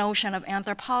conventional notion of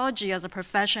anthropology as a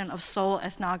profession of soul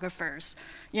ethnographers,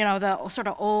 you know, the sort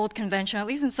of old convention, at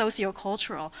least in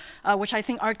sociocultural, which I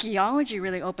think archaeology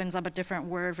really opens up a different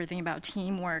word for thinking about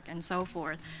teamwork and so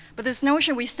forth. But this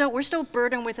notion, we're still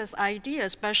burdened with this idea,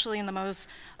 especially in the most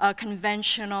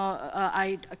conventional,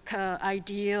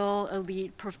 ideal,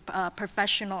 elite,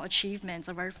 professional achievements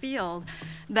of our field,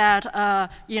 that,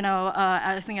 you know,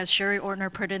 I think as Sherry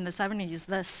Ortner put it in the 70s,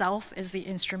 the self is the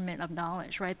instrument of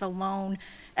knowledge, right? The lone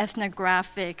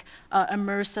ethnographic,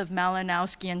 immersive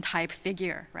Malinowskian type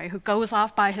figure, right, who goes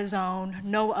off by his own,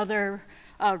 no other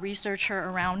researcher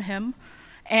around him.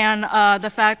 And the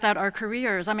fact that our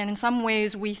careers, I mean, in some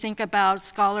ways we think about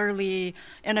scholarly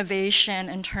innovation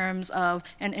in terms of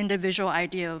an individual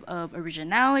idea of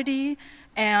originality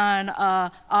and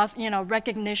you know,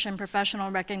 recognition, professional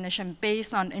recognition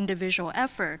based on individual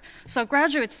effort. So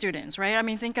graduate students, right? I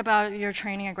mean, think about your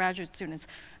training of graduate students.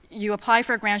 You apply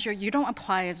for a grant, you don't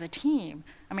apply as a team.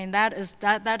 I mean, that is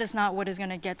not what is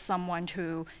going to get someone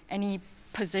to any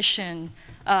position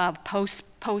post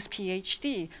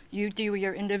PhD. You do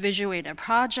your individuated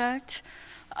project.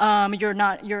 You're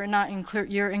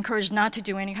encouraged not to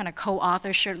do any kind of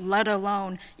co-authorship, let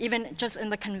alone even just in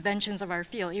the conventions of our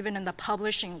field, even in the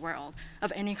publishing world,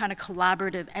 of any kind of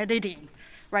collaborative editing.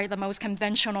 Right, the most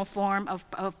conventional form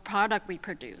of product we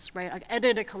produce, right? Like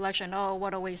edited collection, oh,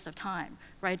 what a waste of time,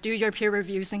 right? Do your peer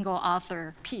review single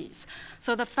author piece.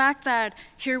 So the fact that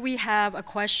here we have a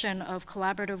question of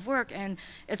collaborative work and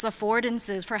its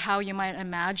affordances for how you might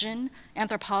imagine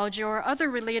anthropology or other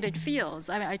related fields.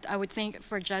 I mean, I would think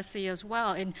for Jesse as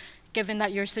well, and given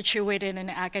that you're situated in an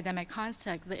academic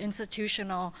context, the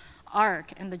institutional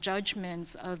arc and the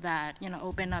judgments of that, you know,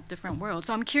 open up different worlds.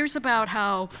 So I'm curious about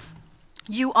how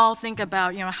you all think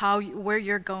about, you know, where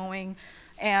you're going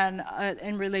and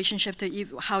in relationship to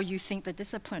how you think the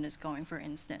discipline is going, for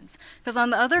instance. Because on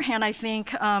the other hand, I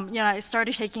think, you know, I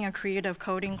started taking a creative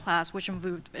coding class, which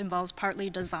involves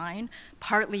partly design,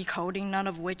 partly coding, none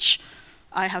of which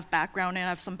I have background in. I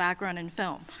have some background in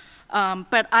film.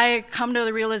 But I come to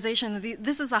the realization that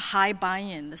this is a high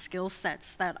buy-in, the skill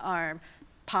sets that are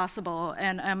possible,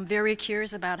 and I'm very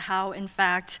curious about how, in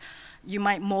fact, you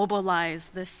might mobilize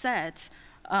this set.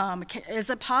 Is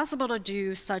it possible to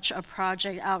do such a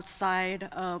project outside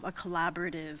of a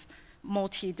collaborative,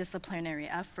 multidisciplinary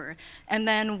effort? And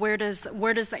then where does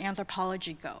the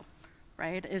anthropology go,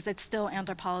 right? Is it still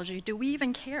anthropology? Do we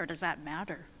even care? Does that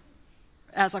matter?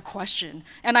 As a question.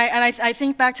 And I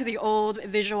think back to the old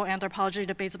visual anthropology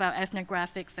debates about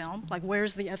ethnographic film, like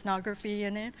where's the ethnography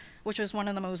in it, which was one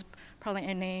of the most probably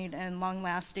innate and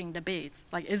long-lasting debates.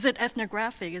 Like, is it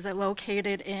ethnographic? Is it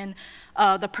located in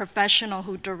the professional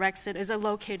who directs it? Is it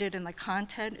located in the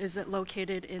content? Is it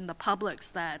located in the publics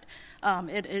that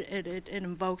it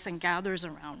invokes and gathers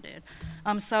around it?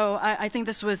 So I think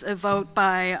this was evoked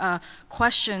by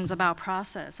questions about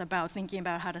process, about thinking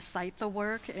about how to cite the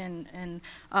work in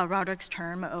Roderick's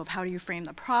term of how do you frame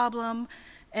the problem,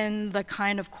 and the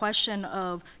kind of question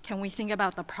of, can we think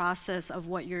about the process of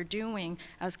what you're doing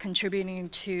as contributing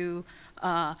to,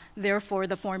 therefore,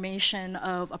 the formation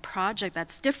of a project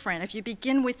that's different? If you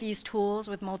begin with these tools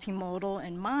with multimodal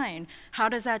in mind, how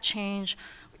does that change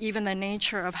even the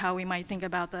nature of how we might think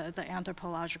about the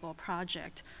anthropological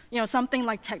project? You know, something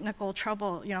like technical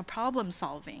trouble, you know, problem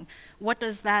solving. What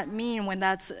does that mean when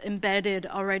that's embedded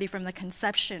already from the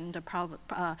conception to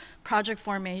project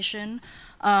formation,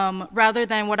 rather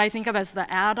than what I think of as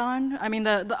the add-on? I mean,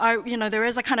 you know, there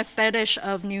is a kind of fetish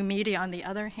of new media on the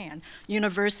other hand.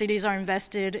 Universities are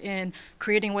invested in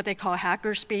creating what they call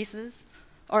hacker spaces,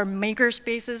 or maker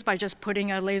spaces, by just putting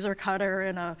a laser cutter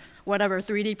and a whatever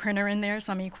 3D printer in there,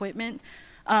 some equipment.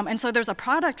 And so there's a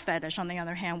product fetish on the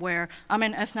other hand, where I'm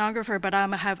an ethnographer, but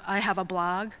I have a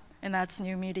blog, and that's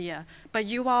new media. But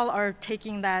you all are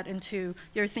taking that into,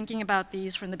 you're thinking about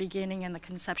these from the beginning and the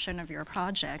conception of your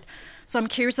project. So I'm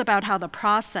curious about how the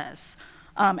process,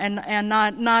 and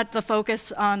not the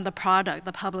focus on the product,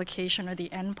 the publication or the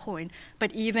endpoint,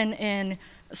 but even in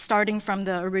starting from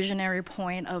the originary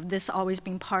point of this always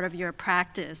being part of your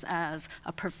practice as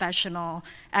a professional,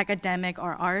 academic,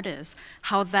 or artist,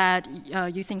 how that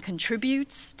you think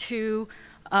contributes to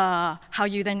how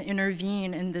you then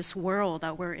intervene in this world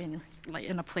that we're in, like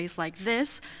in a place like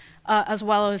this, as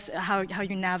well as how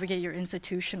you navigate your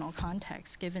institutional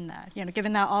context, given that. You know,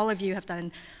 given that all of you have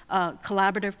done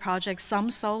collaborative projects, some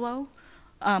solo,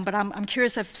 but I'm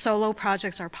curious if solo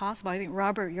projects are possible. I think,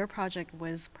 Robert, your project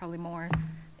was probably more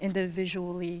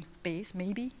individually based,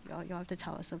 maybe? You'll have to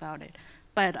tell us about it.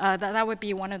 But that would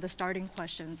be one of the starting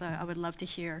questions I would love to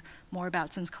hear more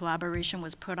about, since collaboration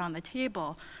was put on the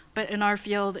table. But in our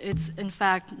field, it's in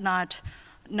fact not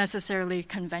necessarily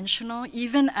conventional,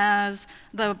 even as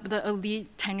the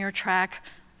elite tenure track,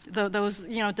 those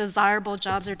desirable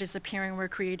jobs are disappearing. We're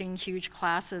creating huge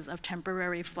classes of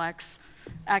temporary flex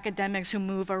academics who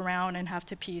move around and have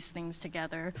to piece things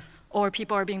together, or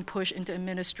people are being pushed into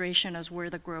administration as where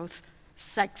the growth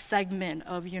segment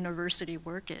of university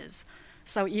work is.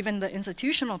 So even the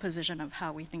institutional position of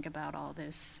how we think about all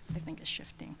this, I think, is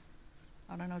shifting.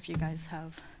 I don't know if you guys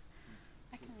have.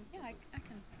 I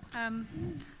can.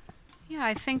 Yeah,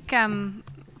 I think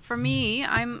for me,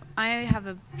 I have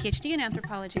a PhD in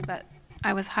anthropology, but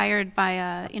I was hired by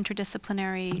an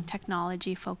interdisciplinary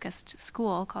technology-focused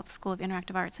school called the School of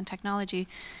Interactive Arts and Technology,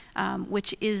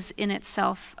 which is in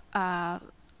itself a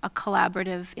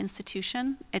collaborative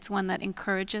institution. It's one that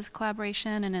encourages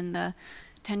collaboration, and in the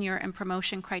tenure and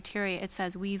promotion criteria, it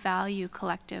says we value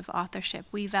collective authorship,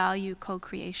 we value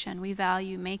co-creation, we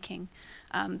value making.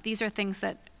 These are things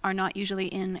that are not usually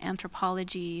in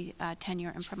anthropology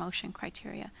tenure and promotion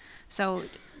criteria. So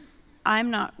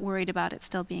I'm not worried about it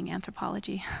still being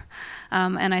anthropology.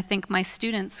 And I think my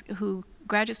students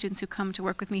graduate students who come to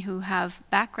work with me who have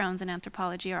backgrounds in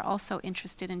anthropology are also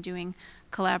interested in doing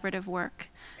collaborative work,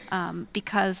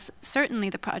 because certainly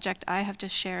the project I have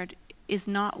just shared is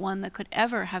not one that could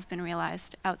ever have been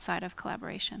realized outside of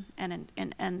collaboration.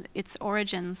 And its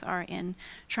origins are in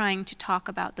trying to talk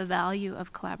about the value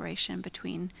of collaboration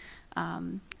between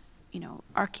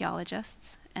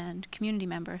archaeologists and community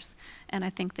members. And I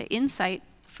think the insight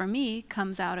for me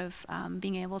comes out of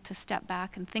being able to step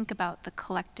back and think about the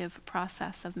collective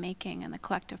process of making and the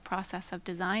collective process of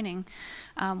designing,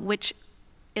 which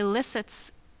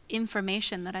elicits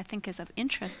information that I think is of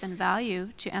interest and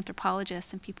value to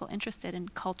anthropologists and people interested in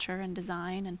culture and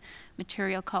design and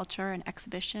material culture and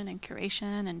exhibition and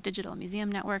curation and digital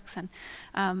museum networks. And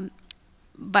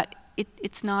but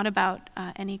it's not about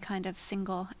any kind of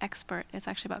single expert. It's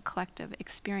actually about collective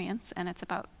experience, and it's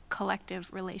about collective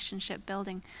relationship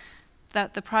building.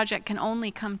 The project can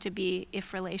only come to be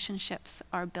if relationships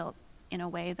are built in a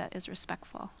way that is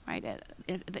respectful, right?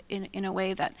 In a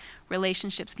way that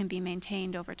relationships can be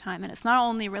maintained over time. And it's not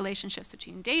only relationships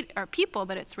between data or people,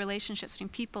 but it's relationships between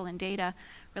people and data,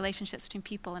 relationships between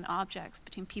people and objects,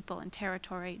 between people and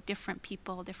territory, different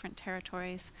people, different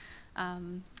territories.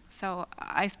 So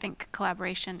I think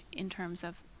collaboration in terms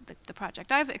of the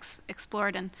project I've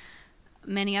explored and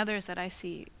many others that I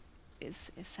see is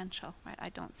essential, right? I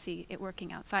don't see it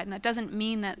working outside. And that doesn't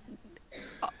mean that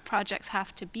projects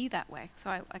have to be that way. So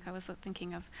I was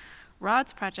thinking of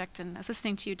Rod's project and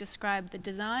listening to you describe the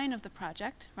design of the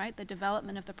project, right? The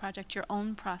development of the project, your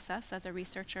own process as a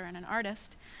researcher and an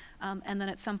artist. And then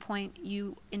at some point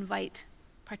you invite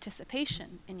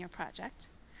participation in your project.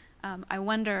 I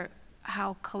wonder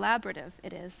how collaborative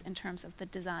it is in terms of the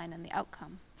design and the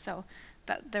outcome. So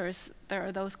that there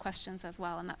are those questions as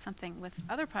well, and that's something with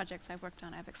other projects I've worked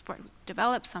on. I've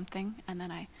developed something, and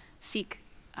then I seek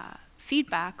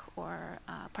feedback or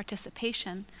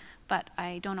participation, but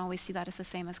I don't always see that as the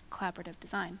same as collaborative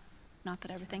design. Not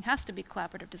that everything has to be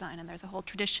collaborative design, and there's a whole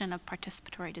tradition of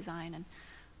participatory design and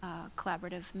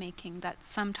collaborative making that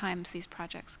sometimes these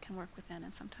projects can work within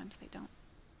and sometimes they don't.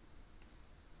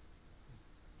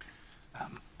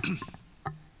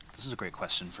 This is a great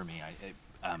question for me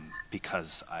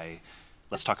because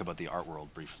let's talk about the art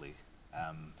world briefly.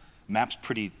 Maps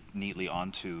pretty neatly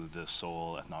onto the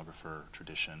Seoul ethnographer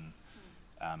tradition.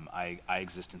 I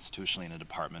exist institutionally in a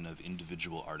department of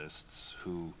individual artists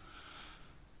who,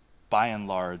 by and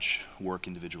large, work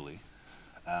individually,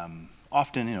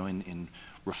 often in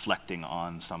reflecting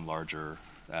on some larger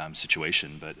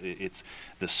situation. But it's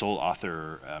the sole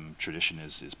author tradition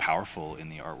is powerful in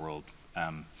the art world.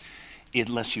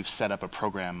 Unless you've set up a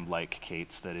program like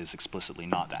Kate's that is explicitly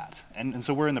not that. And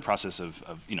so we're in the process of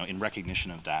in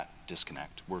recognition of that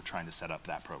disconnect, we're trying to set up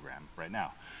that program right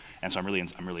now. And so I'm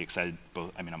really excited,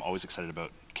 I'm always excited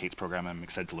about Kate's program, I'm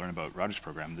excited to learn about Roger's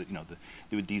program,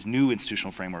 that these new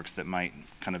institutional frameworks that might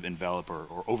kind of envelop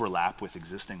or overlap with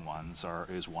existing ones are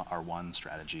one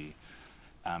strategy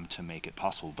to make it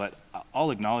possible. But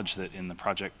I'll acknowledge that in the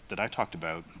project that I talked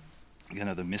about,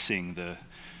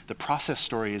 the process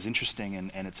story is interesting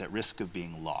and it's at risk of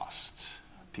being lost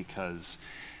because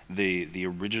the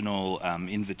original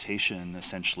invitation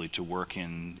essentially to work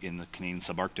in the Canadian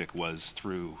subarctic was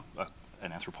through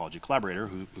an anthropology collaborator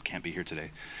who can't be here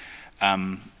today.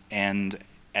 And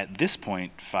at this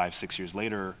point, 5-6 years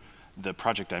later, the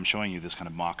project I'm showing you, this kind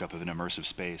of mock-up of an immersive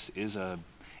space, it's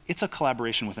a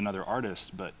collaboration with another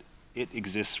artist, but it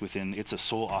exists within, it's a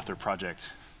sole author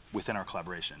project within our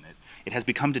collaboration. It has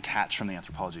become detached from the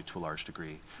anthropology to a large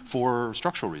degree for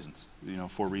structural reasons,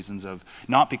 for reasons of,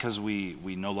 not because we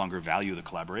no longer value the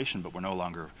collaboration, but we're no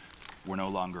longer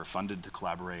funded to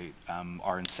collaborate.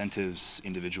 Our incentives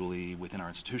individually within our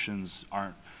institutions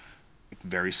aren't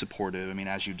very supportive. I mean,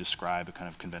 as you describe, a kind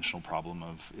of conventional problem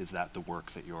of, is that the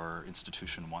work that your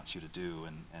institution wants you to do?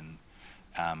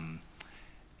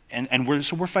 And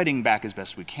we're fighting back as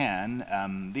best we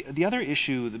can. The other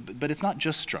issue, but it's not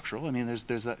just structural. I mean, there's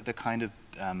the kind of,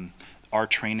 our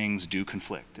trainings do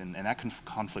conflict, and that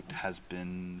conflict has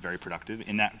been very productive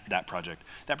in that project.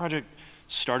 That project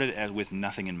started with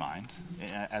nothing in mind,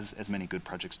 as many good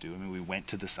projects do. I mean, we went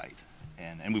to the site,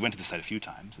 and we went to the site a few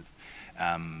times,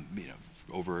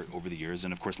 over the years.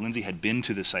 And of course, Lindsay had been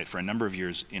to the site for a number of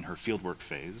years in her fieldwork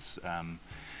phase.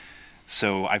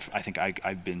 So I think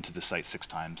I've been to the site 6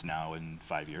 times now in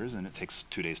 5 years, and it takes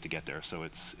 2 days to get there. So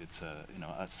it's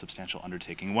a substantial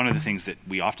undertaking. One of the things that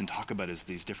we often talk about is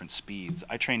these different speeds.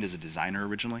 I trained as a designer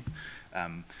originally,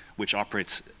 which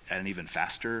operates at an even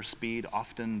faster speed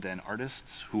often than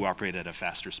artists, who operate at a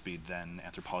faster speed than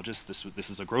anthropologists. This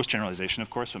is a gross generalization, of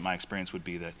course, but my experience would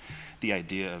be that the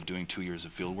idea of doing 2 years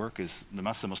of field work is the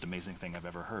most amazing thing I've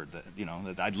ever heard. That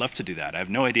I'd love to do that. I have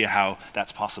no idea how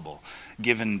that's possible,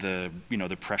 given the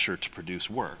pressure to produce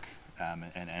work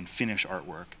and finish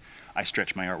artwork. I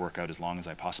stretch my artwork out as long as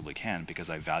I possibly can because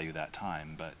I value that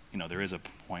time. But there is a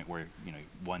point where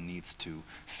one needs to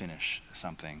finish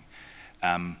something.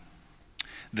 So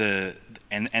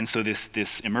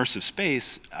this immersive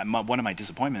space, one of my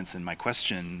disappointments in my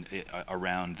question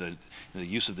around the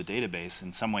use of the database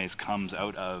in some ways comes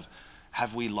out of,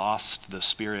 have we lost the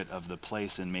spirit of the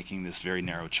place in making this very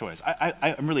narrow choice?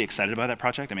 I'm really excited about that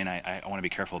project. I mean, I want to be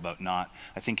careful about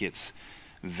I think it's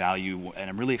value, and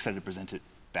I'm really excited to present it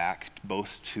back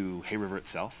both to Hay River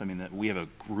itself. I mean, we have a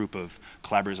group of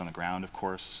collaborators on the ground, of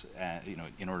course,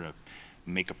 in order to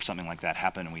make something like that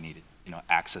happen, we need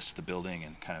access to the building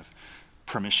and kind of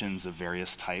permissions of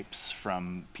various types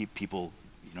from people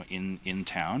in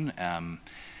town.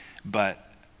 But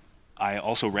I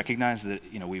also recognize that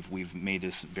we've made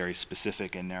this very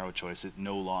specific and narrow choice. It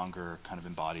no longer kind of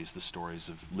embodies the stories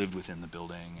of lived within the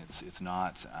building. It's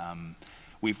not.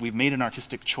 We've made an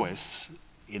artistic choice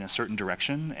in a certain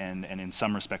direction, and in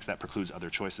some respects that precludes other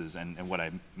choices. And what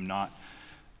I'm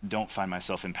don't find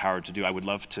myself empowered to do. I would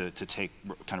love to take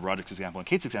kind of Roderick's example and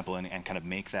Kate's example and kind of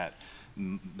make that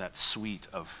suite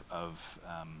of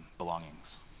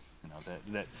belongings.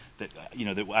 That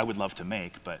I would love to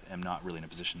make, but am not really in a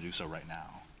position to do so right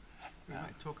now. We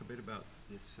might talk a bit about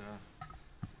this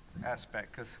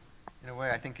aspect, because in a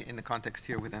way I think in the context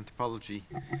here with anthropology,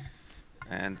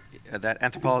 and that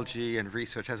anthropology and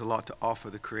research has a lot to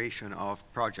offer the creation of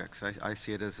projects. I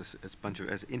see it as a bunch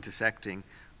of intersecting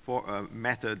for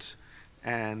methods,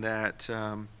 and that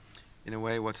in a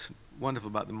way what's wonderful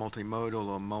about the multimodal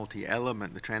or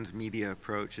multi-element, the transmedia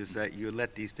approach, is that you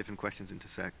let these different questions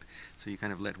intersect. So you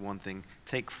kind of let one thing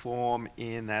take form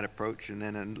in that approach, and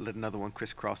then let another one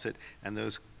crisscross it, and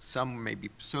some may be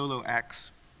solo acts,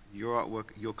 your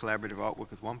artwork, your collaborative artwork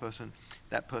with one person,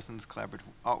 that person's collaborative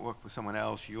artwork with someone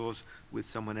else, yours with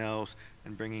someone else,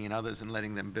 and bringing in others and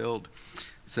letting them build.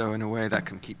 So in a way that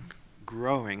can keep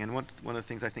growing. And one of the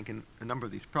things I think in a number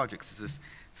of these projects is this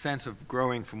sense of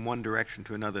growing from one direction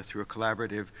to another through a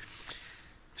collaborative,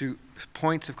 to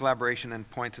points of collaboration and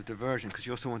points of diversion, because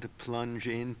you also want to plunge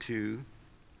into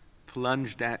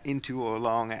or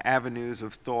along avenues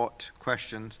of thought,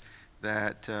 questions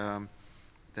that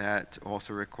that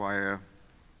also require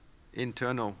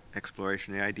internal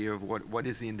exploration, the idea of what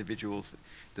is the individual,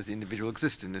 does the individual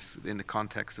exist in the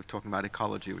context of talking about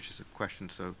ecology, which is a question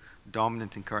so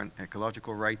dominant in current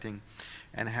ecological writing,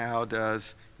 and how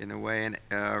does, in a way,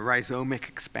 a rhizomic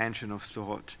expansion of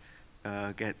thought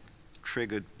get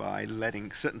triggered by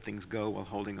letting certain things go while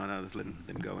holding on others, letting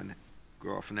them go and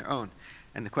grow off on their own.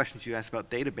 And the questions you asked about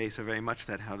database are very much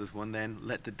that. How does one then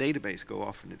let the database go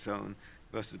off on its own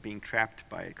versus being trapped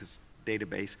by it? Because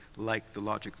database, like the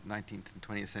logic, 19th and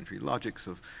 20th century logics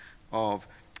of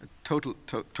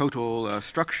total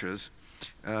structures,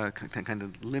 kind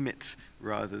of limits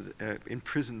rather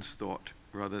imprisons thought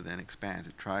rather than expands.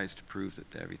 It tries to prove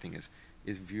that everything is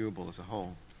viewable as a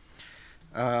whole.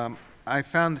 I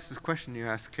found this question you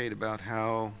asked, Kate, about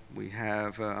how we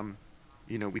have,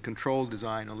 we control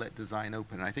design or let design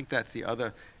open. And I think that's the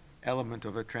other element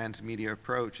of a transmedia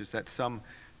approach, is that certain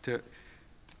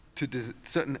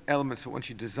elements, once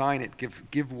you design it,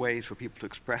 give ways for people to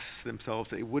express themselves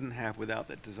that they wouldn't have without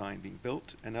that design being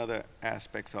built, and other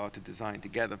aspects are to design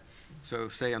together. So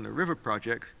say on the river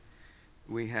project,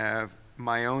 we have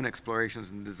my own explorations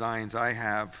and designs I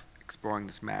have exploring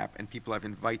this map and people I've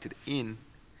invited in.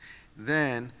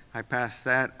 Then I pass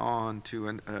that on to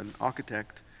an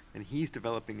architect, and he's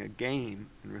developing a game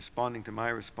and responding to my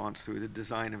response through the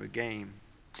design of a game.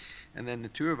 And then the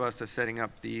two of us are setting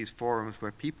up these forums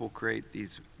where people create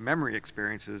these memory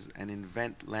experiences and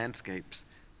invent landscapes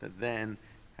that then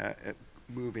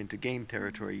move into game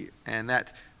territory. And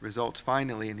that results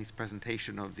finally in this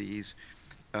presentation of these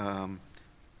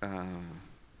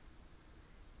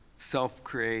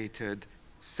self-created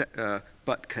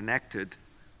but connected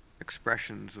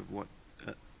expressions of what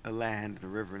a land, and a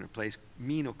river, and a place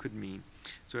mean or could mean.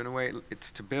 So in a way,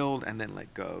 it's to build and then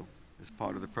let go as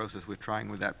part of the process we're trying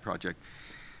with that project.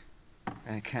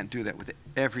 And I can't do that with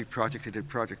every project. I did a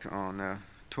project on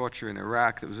torture in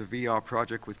Iraq. That was a VR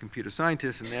project with computer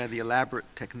scientists, and there the elaborate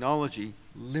technology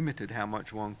limited how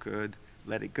much one could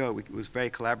let it go. It was very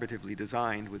collaboratively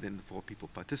designed within the 4 people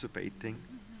participating.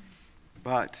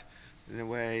 But in a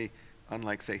way,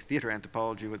 unlike, say, theater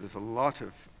anthropology, where there's a lot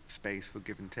of space for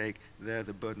give and take, there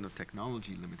the burden of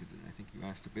technology limited. And I think you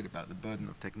asked a bit about the burden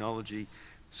of technology.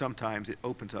 Sometimes it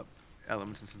opens up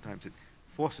elements, and sometimes it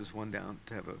forces one down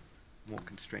to have a more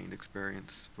constrained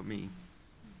experience for me.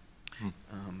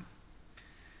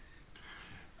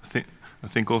 I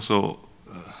think also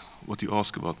what you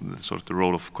ask about the sort of the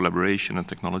role of collaboration and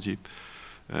technology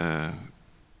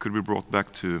could be brought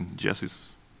back to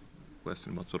Jesse's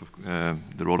question about sort of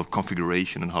the role of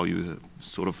configuration and how you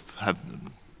sort of have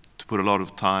to put a lot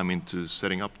of time into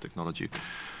setting up technology,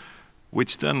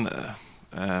 which then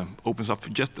opens up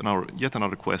for yet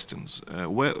another questions.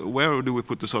 Where do we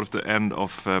put the sort of the end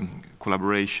of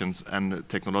collaborations and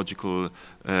technological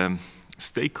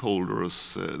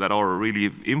stakeholders that are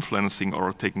really influencing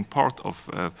or taking part of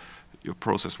your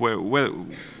process?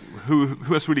 Who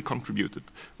has really contributed?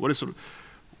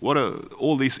 What are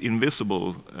all these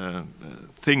invisible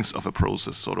things of a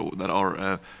process sort of that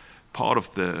are part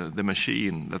of the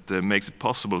machine that makes it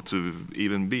possible to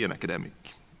even be an academic?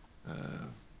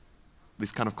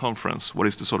 This kind of conference, what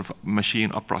is the sort of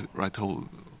machine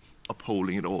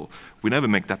upholding it all? We never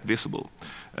make that visible.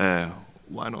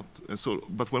 Why not?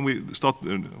 But when we start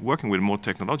working with more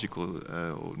technological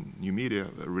or new media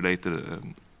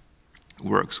related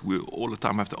works, we all the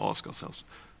time have to ask ourselves,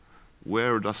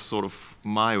 where does sort of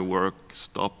my work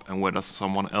stop and where does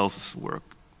someone else's work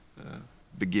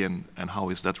begin, and how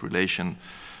is that relation,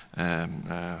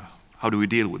 how do we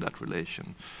deal with that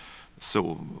relation?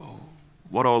 So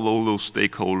what are all those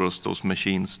stakeholders, those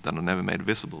machines that are never made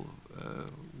visible?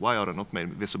 Why are they not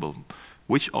made visible?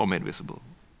 Which are made visible?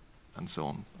 And so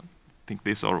on. I think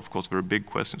these are, of course, very big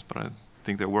questions, but I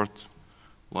think they're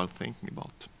worthwhile thinking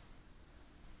about.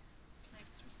 Can I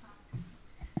just respond?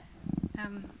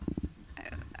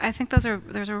 I think those are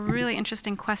really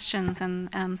interesting questions,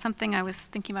 and something I was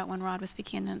thinking about when Rod was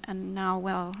speaking, and now,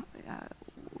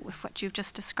 with what you've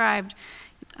just described,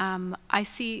 I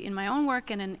see in my own work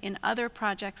and in other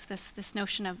projects this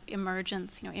notion of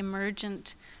emergence,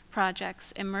 emergent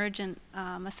projects, emergent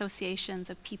associations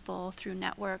of people through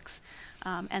networks,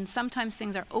 and sometimes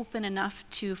things are open enough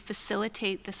to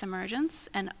facilitate this emergence,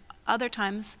 and other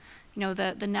times,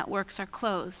 the networks are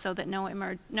closed so that no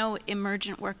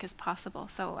emergent work is possible.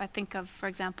 So I think of, for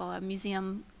example, a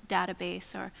museum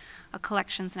database or a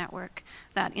collections network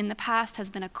that in the past has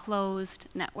been a closed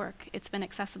network. It's been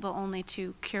accessible only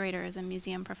to curators and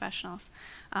museum professionals.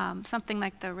 Something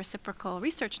like the reciprocal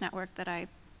research network that I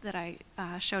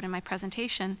showed in my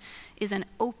presentation is an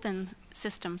open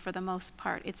system for the most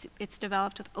part. It's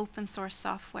developed with open source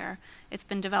software. It's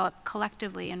been developed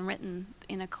collectively and written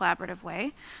in a collaborative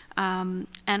way.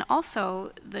 And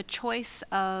also the choice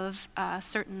of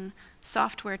certain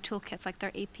software toolkits, like their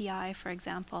API, for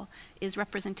example, is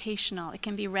representational. It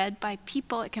can be read by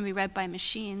people, it can be read by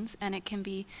machines, and it can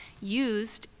be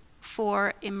used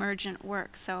for emergent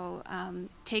work. So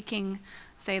taking,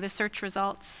 say, the search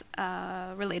results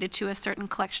related to a certain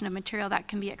collection of material that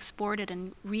can be exported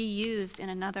and reused in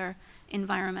another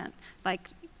environment, like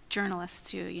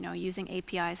journalists using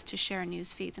APIs to share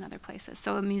news feeds in other places.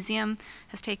 So a museum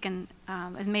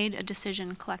has made a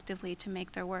decision collectively to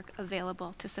make their work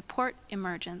available to support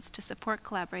emergence, to support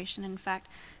collaboration. In fact,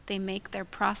 they make their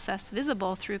process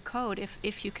visible through code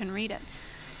if you can read it.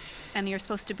 And you're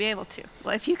supposed to be able to,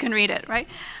 well, if you can read it, right?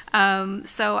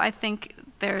 So I think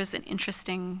there's an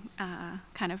interesting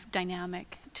kind of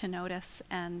dynamic to notice,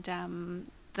 and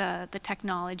the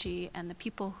technology and the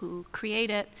people who create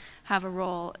it have a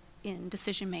role in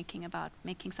decision making about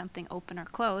making something open or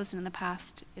closed, and in the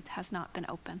past it has not been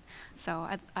open. So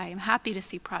I am happy to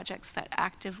see projects that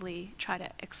actively try to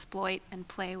exploit and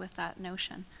play with that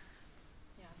notion.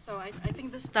 Yeah, So I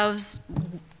think this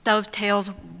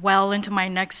dovetails well into my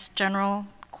next general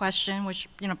question, which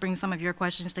brings some of your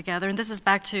questions together. And this is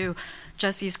back to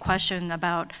Jesse's question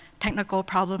about technical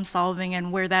problem solving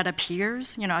and where that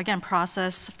appears. Again,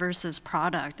 process versus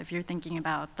product, if you're thinking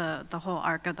about the whole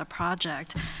arc of the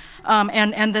project.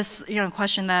 And this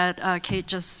question that Kate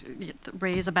just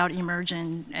raised about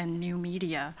immersion and new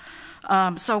media.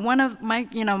 So one of my,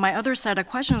 my other set of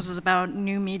questions was about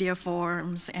new media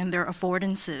forms and their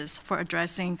affordances for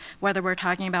addressing whether we're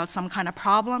talking about some kind of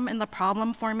problem in the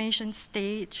problem formation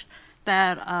stage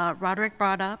that Roderick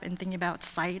brought up in thinking about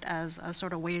site as a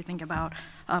sort of way to think about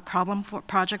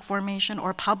project formation,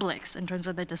 or publics in terms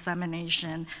of the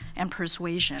dissemination and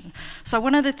persuasion. So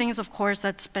one of the things, of course,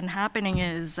 that's been happening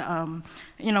is,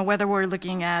 whether we're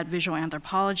looking at visual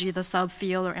anthropology, the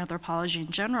subfield, or anthropology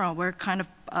in general, we're kind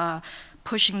of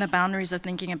pushing the boundaries of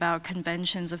thinking about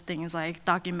conventions of things like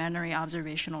documentary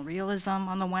observational realism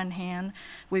on the one hand.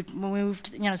 We've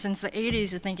moved, since the 80s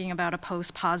to thinking about a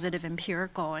post-positive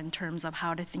empirical in terms of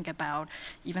how to think about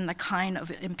even the kind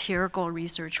of empirical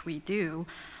research we do,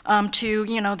 to,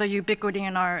 the ubiquity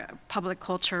in our public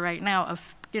culture right now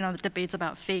of the debates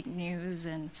about fake news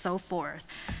and so forth.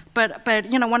 But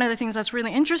one of the things that's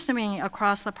really interesting to me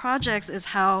across the projects is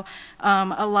how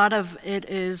a lot of it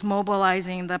is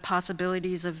mobilizing the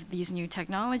possibilities of these new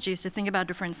technologies to think about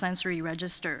different sensory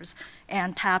registers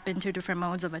and tap into different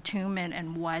modes of attunement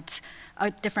and what a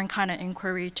different kind of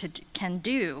inquiry can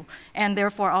do, and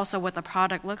therefore also what the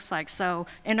product looks like. So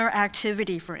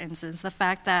interactivity, for instance, the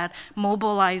fact that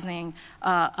mobilizing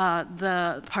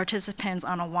the participants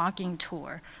on a walking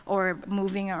tour or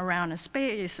moving around a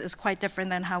space is quite different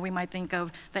than how we might think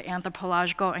of the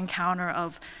anthropological encounter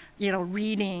of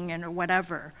reading and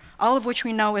whatever, all of which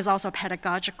we know is also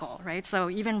pedagogical, right? So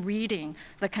even reading,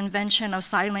 the convention of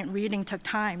silent reading took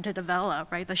time to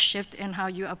develop, right? The shift in how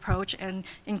you approach and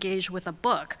engage with a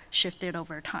book shifted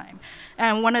over time.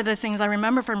 And one of the things I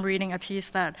remember from reading a piece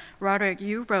that Roderick,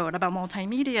 you wrote about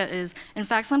multimedia is, in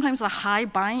fact, sometimes the high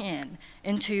buy-in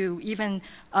into even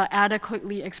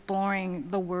adequately exploring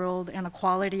the world in a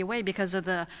quality way because of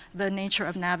the nature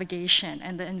of navigation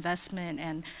and the investment.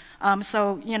 And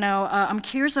so, I'm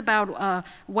curious about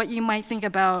what you might think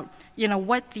about,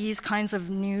 what these kinds of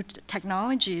new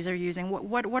technologies are using.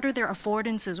 What are their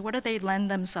affordances? What do they lend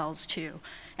themselves to?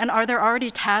 And are there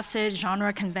already tacit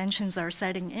genre conventions that are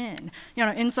setting in?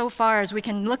 Insofar as we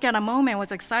can look at a moment,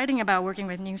 what's exciting about working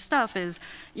with new stuff is,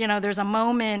 there's a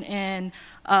moment in,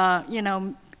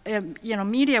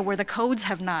 media where the codes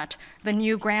have not, the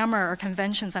new grammar or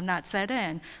conventions have not set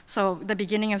in. So the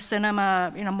beginning of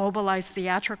cinema, mobilized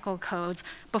theatrical codes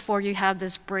before you have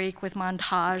this break with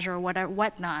montage or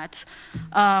whatnot.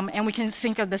 And we can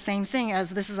think of the same thing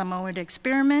as this is a moment to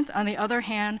experiment. On the other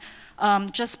hand,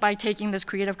 just by taking this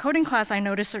creative coding class, I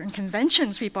noticed certain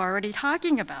conventions people are already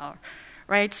talking about.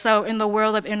 Right? So in the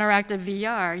world of interactive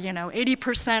VR,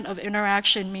 80% of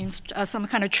interaction means some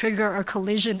kind of trigger or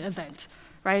collision event.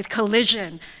 Right?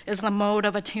 Collision is the mode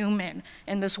of attunement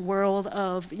in this world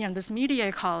of this media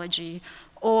ecology.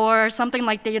 Or something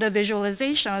like data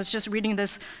visualization. I was just reading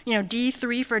this,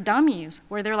 D3 for dummies,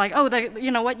 where they're like, oh,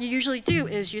 what you usually do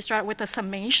is you start with the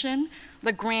summation,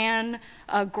 the grand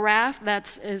graph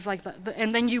is like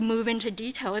and then you move into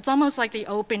detail. It's almost like the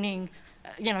opening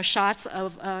shots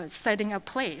of setting a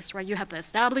place, right? You have the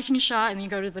establishing shot, and you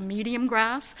go to the medium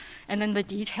graphs, and then the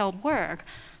detailed work.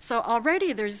 So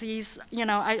already there's these,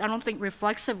 I don't think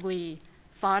reflexively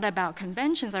thought about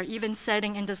conventions are even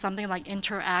setting into something like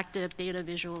interactive data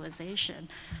visualization.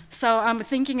 So I'm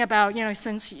thinking about,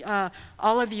 since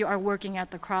all of you are working at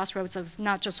the crossroads of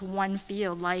not just one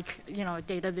field, like, a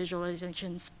data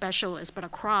visualization specialist, but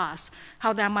across,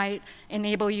 how that might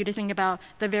enable you to think about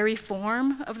the very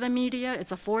form of the media,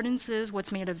 its affordances,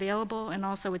 what's made available, and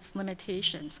also its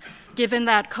limitations. Given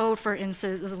that code, for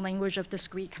instance, is a language of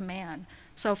discrete command.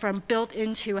 So from built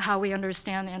into how we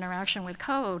understand the interaction with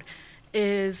code,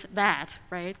 is that,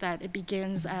 right? That it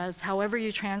begins as, however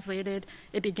you translate it,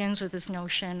 it begins with this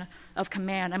notion of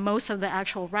command. And most of the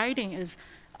actual writing is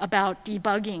about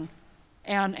debugging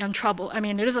and trouble. I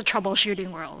mean, it is a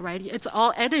troubleshooting world, right? It's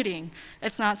all editing.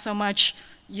 It's not so much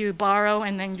you borrow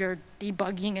and then you're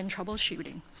debugging and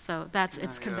troubleshooting. So that's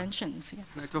its conventions. Yeah.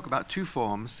 Let's talk about two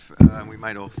forms we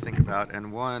might all think about.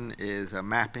 And one is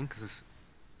mapping, because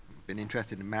I've been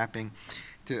interested in mapping.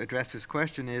 To address this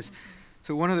question is,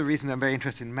 so one of the reasons I'm very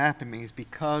interested in mapping is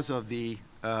because of the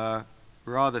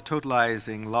rather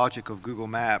totalizing logic of Google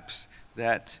Maps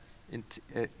that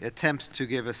attempts to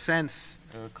give a sense,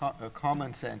 a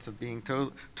common sense of being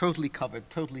totally covered,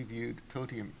 totally viewed,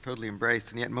 totally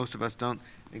embraced, and yet most of us don't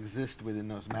exist within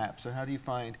those maps. So how do you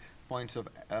find points of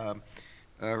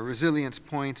resilience,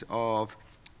 points of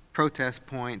protest,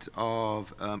 points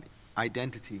of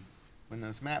identity, when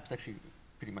those maps actually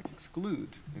pretty much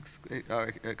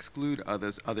exclude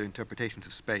other interpretations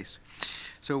of space?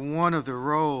 So one of the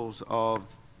roles of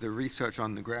the research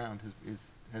on the ground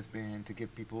has been to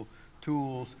give people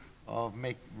tools of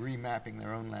remapping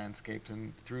their own landscapes,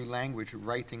 and through language,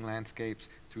 writing landscapes,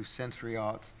 through sensory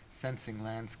arts, sensing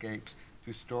landscapes,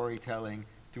 through storytelling,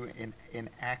 through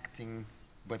enacting,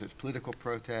 whether it's political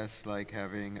protests like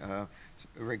having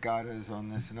regattas on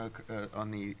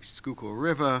the Schuylkill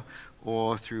River,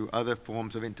 or through other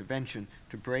forms of intervention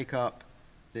to break up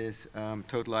this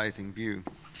totalizing view.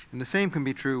 And the same can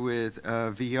be true with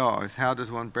VR. Is how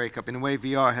does one break up? In a way,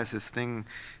 VR has this thing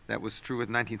that was true with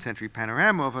 19th century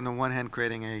panorama of, on the one hand,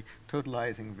 creating a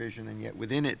totalizing vision, and yet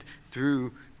within it,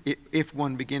 if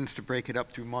one begins to break it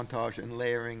up through montage and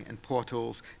layering and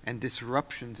portals and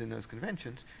disruptions in those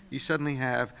conventions, you suddenly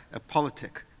have a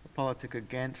politic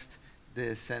against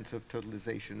this sense of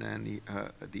totalization and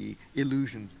the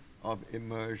illusion of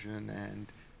immersion and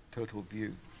total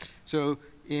view. So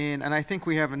and I think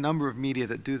we have a number of media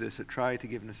that do this, that try to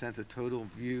give in a sense a total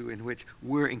view in which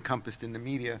we're encompassed in the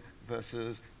media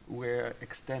versus we're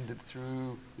extended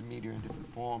through the media in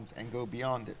different forms and go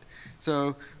beyond it.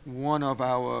 So one of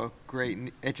our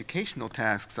great educational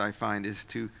tasks, I find, is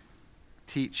to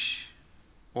teach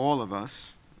all of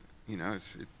us, you know,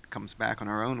 it comes back on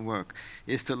our own work,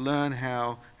 is to learn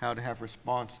how to have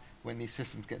response when these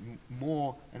systems get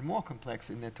more and more complex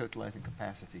in their totalizing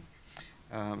capacity.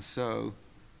 So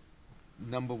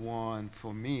number one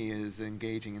for me is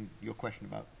engaging in your question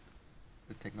about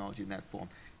the technology in that form,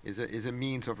 is a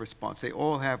means of response. They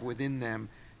all have within them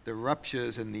the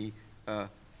ruptures and the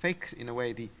fakes, in a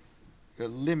way, the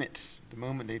limits. The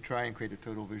moment they try and create a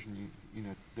total vision, you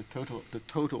know, the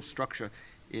total structure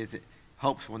is, it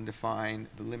helps one define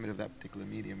the limit of that particular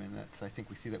medium, and that's, I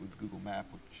think we see that with Google Map,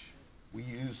 which we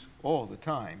use all the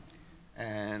time,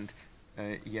 and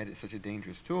yet it's such a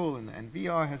dangerous tool. And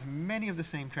VR has many of the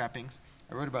same trappings.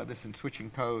 I wrote about this in Switching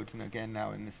Codes, and again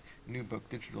now in this new book,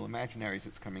 Digital Imaginaries,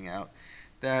 that's coming out,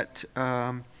 that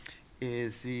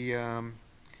is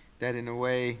that in a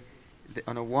way,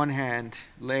 on the one hand,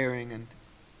 layering and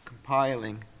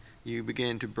compiling, you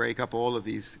begin to break up all of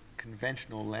these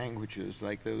conventional languages,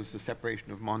 like the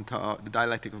separation of montage, the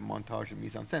dialectic of montage and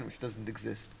mise-en-scène, which doesn't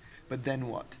exist. But then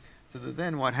what? So the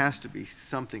then what has to be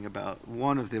something about,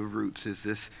 one of the roots is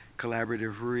this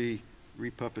collaborative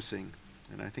repurposing.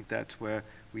 And I think that's where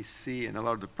we see in a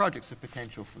lot of the projects the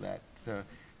potential for that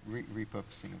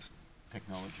repurposing of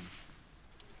technology.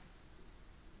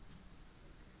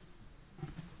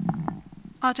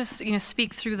 I'll just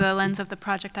speak through the lens of the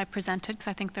project I presented, because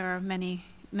I think there are many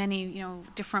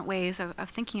different ways of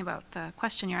thinking about the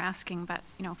question you're asking. But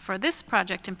for this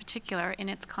project in particular, in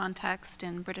its context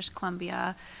in British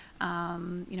Columbia,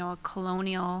 a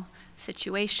colonial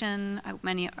situation.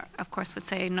 Many, of course, would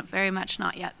say very much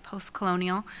not yet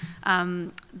post-colonial.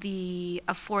 The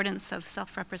affordance of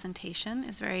self-representation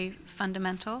is very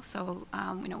fundamental. So,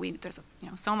 there's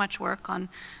so much work on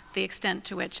the extent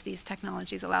to which these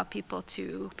technologies allow people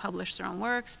to publish their own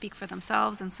work, speak for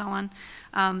themselves, and so on.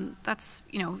 That's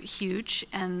huge.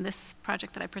 And this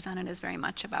project that I presented is very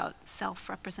much about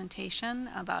self-representation,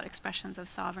 about expressions of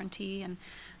sovereignty, and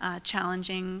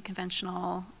challenging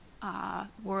conventional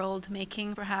world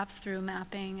making, perhaps through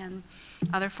mapping and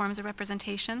other forms of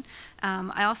representation.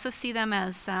 I also see them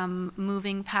as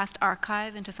moving past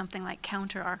archive into something like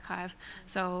counter-archive.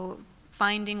 So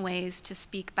finding ways to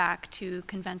speak back to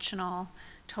conventional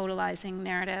totalizing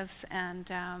narratives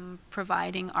and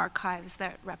providing archives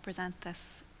that represent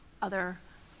this other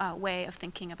way of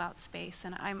thinking about space.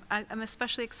 And I'm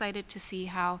especially excited to see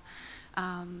how,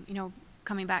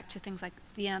 coming back to things like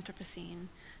the Anthropocene,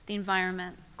 the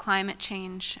environment, climate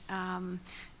change,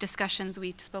 discussions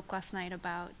we spoke last night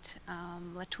about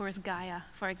Latour's Gaia,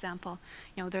 for example.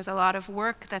 There's a lot of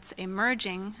work that's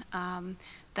emerging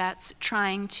that's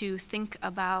trying to think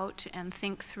about and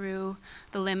think through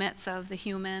the limits of the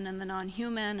human and the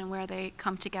non-human and where they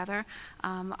come together.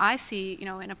 I see,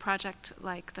 in a project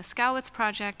like the Skowitz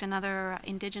Project and other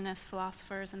indigenous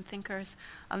philosophers and thinkers,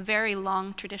 a very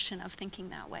long tradition of thinking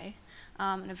that way.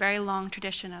 And a very long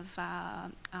tradition of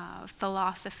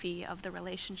philosophy of the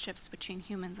relationships between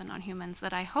humans and non-humans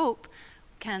that I hope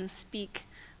can speak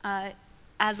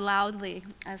as loudly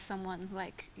as someone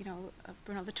like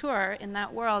Bruno Latour in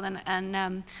that world,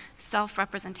 and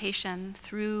self-representation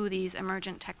through these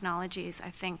emergent technologies,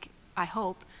 I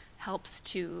hope, helps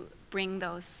to bring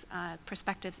those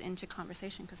perspectives into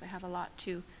conversation, because they have a lot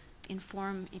to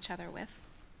inform each other with.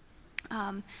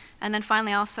 And then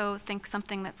finally, I also think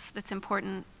something that's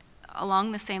important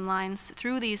along the same lines,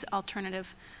 through these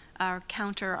alternative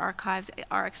counter archives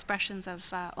are expressions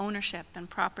of ownership and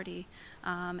property,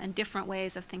 and different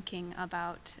ways of thinking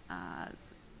about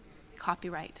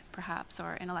copyright, perhaps,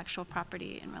 or intellectual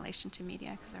property in relation to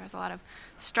media, because there is a lot of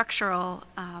structural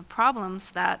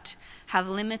problems that have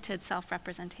limited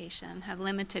self-representation, have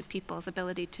limited people's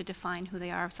ability to define who they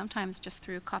are, sometimes just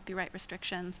through copyright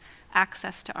restrictions,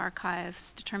 access to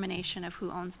archives, determination of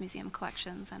who owns museum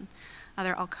collections, and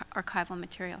other archival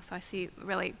material. So I see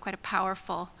really quite a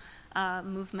powerful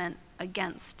movement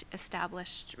against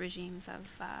established regimes of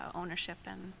ownership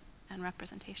and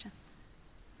representation.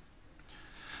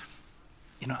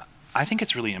 You know, I think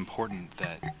it's really important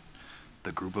that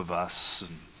the group of us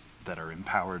that are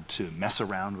empowered to mess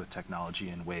around with technology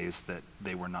in ways that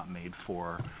they were not made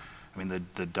for. I mean,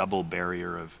 the double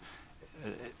barrier of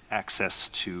access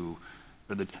to,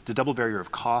 or the double barrier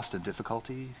of cost and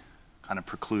difficulty kind of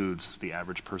precludes the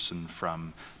average person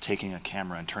from taking a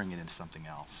camera and turning it into something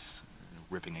else,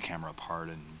 ripping a camera apart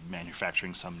and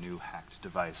manufacturing some new hacked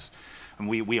device. And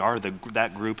we are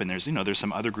that group, and there's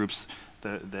some other groups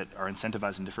that are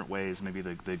incentivized in different ways. Maybe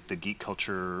the geek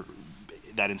culture,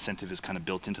 that incentive is kind of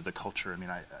built into the culture. I mean,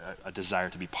 a desire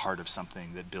to be part of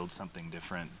something that builds something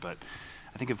different. But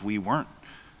I think if we weren't,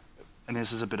 and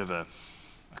this is a bit of a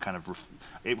kind of,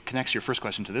 it connects your first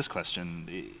question to this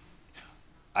question.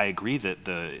 I agree that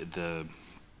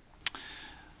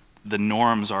the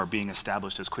norms are being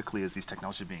established as quickly as these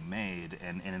technologies are being made,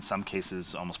 and in some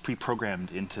cases almost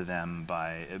pre-programmed into them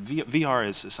by VR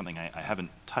is something I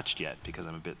haven't touched yet, because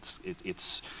I'm a bit,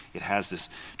 it has this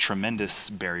tremendous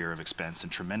barrier of expense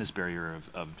and tremendous barrier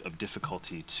of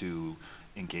difficulty to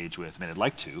engage with. I mean, I'd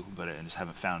like to, but I just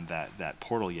haven't found that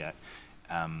portal yet.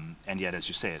 And yet, as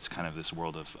you say, it's kind of this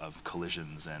world of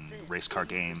collisions and race car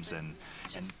games, and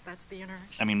that's the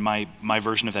interaction. I mean, my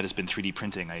version of that has been 3D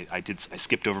printing. I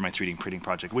skipped over my 3D printing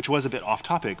project, which was a bit off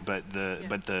topic, but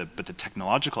the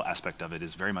technological aspect of it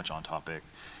is very much on topic,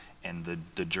 and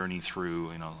the journey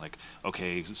through, like,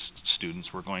 okay,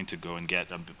 students, we're going to go and get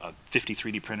 50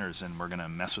 3D printers, and we're going to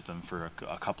mess with them for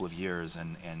a couple of years,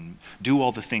 and do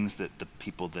all the things that the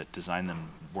people that designed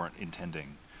them weren't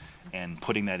intending, and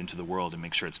putting that into the world and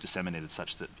make sure it's disseminated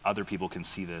such that other people can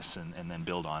see this and then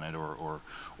build on it, or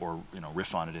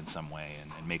riff on it in some way,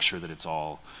 and make sure that it's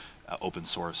all open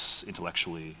source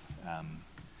intellectually,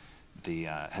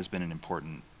 has been an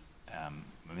important, I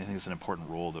think it's an important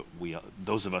role that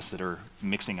those of us that are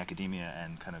mixing academia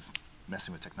and kind of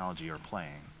messing with technology are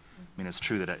playing. I mean, it's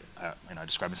true that I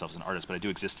describe myself as an artist, but I do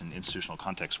exist in an institutional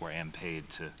context where I am paid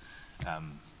to,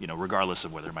 regardless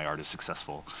of whether my art is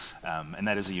successful, and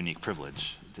that is a unique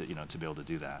privilege to be able to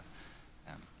do that.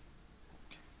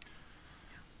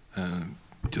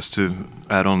 Just to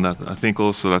add on that, I think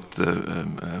also that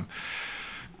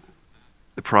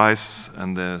the price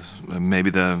and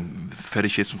maybe the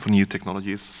fetishism for new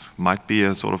technologies might be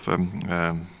a sort of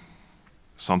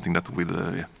something that we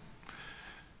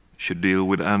should deal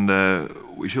with, and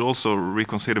we should also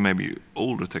reconsider maybe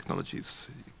older technologies.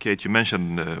 Kate, you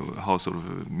mentioned how sort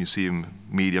of museum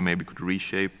media maybe could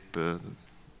reshape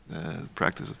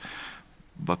practices,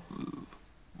 but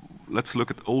let's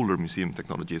look at older museum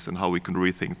technologies and how we can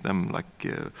rethink them, like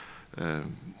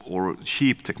or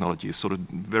cheap technologies, sort of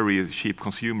very cheap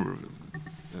consumer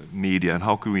media, and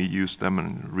how can we use them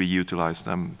and reutilize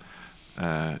them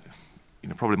in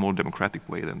a probably more democratic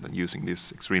way than using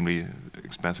these extremely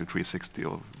expensive 360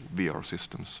 or VR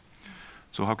systems.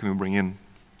 So how can we bring in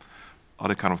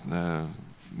other kind of,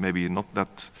 maybe not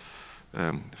that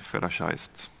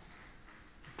fetishized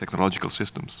technological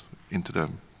systems into the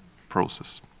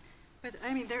process? But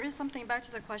I mean, there is something, back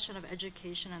to the question of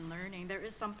education and learning, there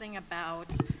is something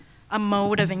about a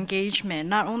mode of engagement,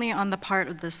 not only on the part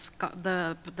of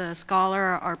the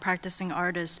scholar or practicing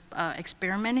artist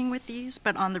experimenting with these,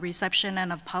 but on the reception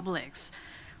end of publics,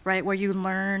 right? Where you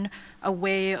learn a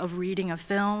way of reading a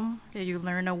film, you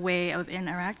learn a way of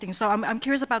interacting. So I'm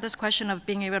curious about this question of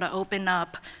being able to open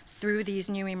up through these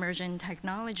new immersion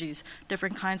technologies,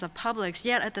 different kinds of publics,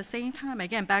 yet at the same time,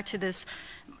 again, back to this,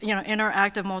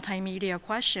 interactive multimedia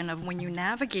question of when you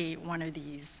navigate one of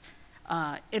these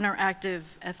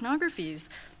interactive ethnographies,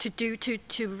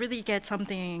 to really get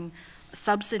something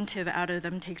substantive out of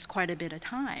them takes quite a bit of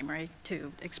time, right,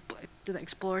 to the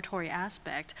exploratory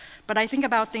aspect. But I think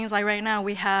about things like right now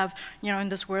we have, in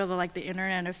this world of like the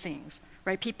Internet of Things,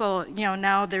 right? People,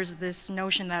 now there's this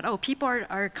notion that, people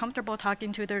are comfortable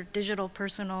talking to their digital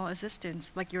personal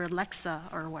assistants, like your Alexa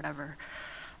or whatever.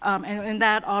 And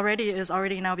that is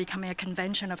already now becoming a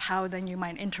convention of how then you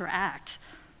might interact,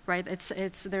 right?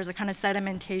 There's a kind of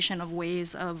sedimentation of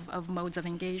ways of modes of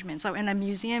engagement. So in a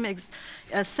museum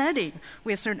setting,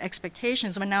 we have certain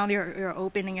expectations, but now you're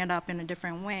opening it up in a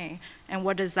different way. And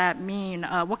what does that mean?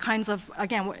 What kinds of,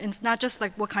 again, it's not just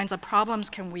like what kinds of problems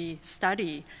can we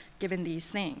study given these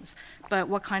things, but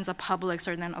what kinds of publics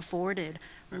are then afforded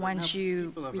once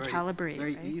you recalibrate.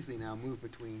 Very easily now move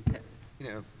between,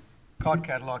 card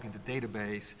catalog into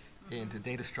database, into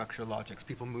data structure logics.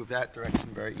 People move that direction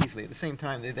very easily. At the same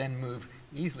time, they then move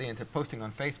easily into posting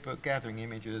on Facebook, gathering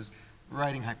images,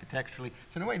 writing hypertextually.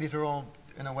 So in a way, these are all,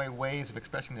 in a way, ways of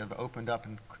expressing that have opened up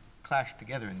and clashed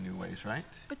together in new ways, right?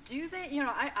 But do they,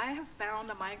 I have found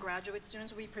that my graduate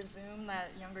students, we presume that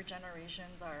younger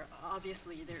generations are,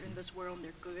 obviously, they're in this world and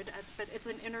they're good at, but it's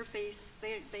an interface,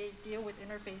 they deal with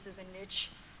interfaces and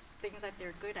niche things that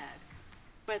they're good at.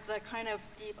 But the kind of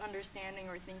deep understanding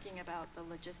or thinking about the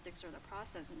logistics or the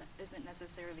process isn't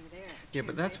necessarily there. Yeah,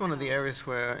 but that's one of the areas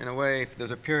where, in a way,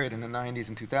 there's a period in the 90s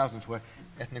and 2000s where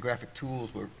ethnographic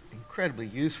tools were incredibly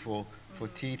useful for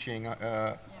teaching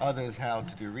others how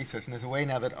to do research. And there's a way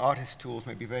now that artist tools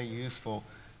may be very useful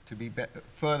to be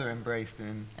further embraced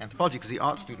in anthropology, because the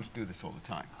art students do this all the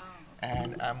time.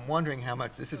 And I'm wondering how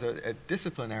much this is a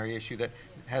disciplinary issue that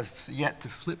has yet to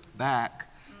flip back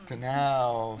to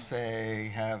now,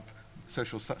 say, have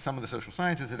some of the social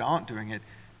sciences that aren't doing it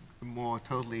more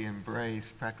totally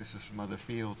embrace practices from other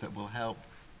fields that will help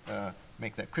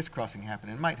make that crisscrossing happen,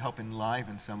 and might help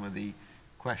enliven some of the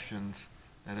questions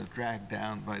that are dragged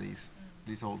down by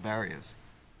these old barriers.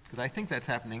 Because I think that's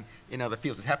happening in other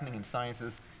fields. It's happening in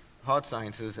sciences, hard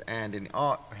sciences, and in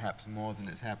art perhaps more than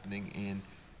it's happening in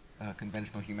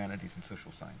conventional humanities and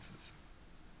social sciences.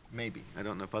 Maybe. I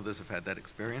don't know if others have had that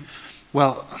experience.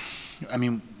 Well, I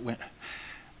mean,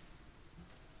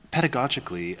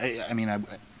 pedagogically,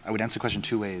 I would answer the question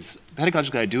two ways.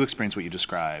 Pedagogically, I do experience what you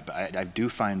describe. I do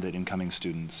find that incoming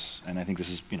students, and I think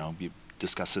this is, you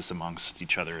discuss this amongst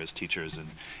each other as teachers, and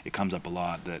it comes up a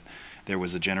lot, that there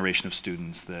was a generation of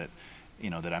students that,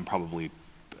 that I'm probably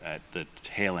at the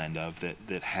tail end of,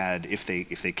 that had, if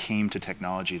they came to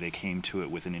technology, they came to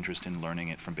it with an interest in learning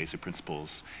it from basic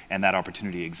principles, and that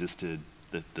opportunity existed,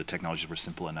 the technologies were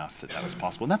simple enough that was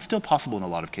possible. And that's still possible in a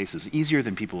lot of cases, easier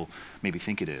than people maybe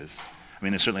think it is. I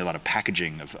mean, there's certainly a lot of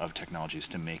packaging of technologies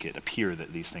to make it appear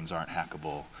that these things aren't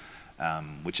hackable,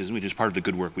 which is part of the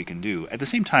good work we can do. At the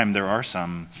same time, there are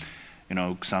some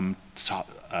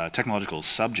technological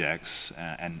subjects,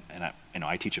 and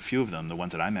I teach a few of them, the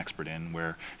ones that I'm expert in,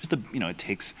 where just it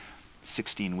takes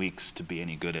 16 weeks to be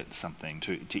any good at something,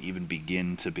 to even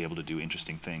begin to be able to do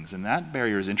interesting things. And that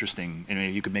barrier is interesting.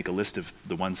 You could make a list of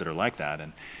the ones that are like that,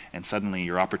 and suddenly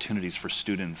your opportunities for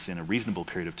students in a reasonable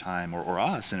period of time, or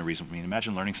us in a reasonable,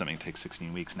 imagine learning something that takes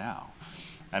 16 weeks now.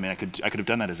 I mean, I could have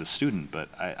done that as a student, but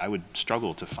I would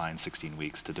struggle to find 16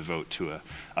 weeks to devote to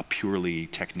a purely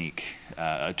technique,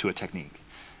 to a technique.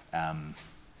 And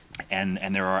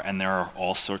there are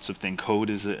all sorts of things. Code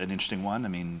is an interesting one. I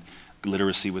mean,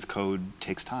 literacy with code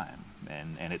takes time,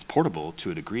 and it's portable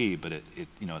to a degree, but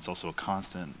it's also a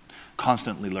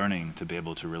constantly learning to be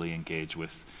able to really engage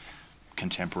with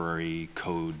contemporary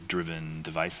code-driven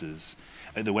devices.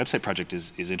 The website project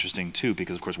is interesting too,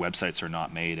 because of course websites are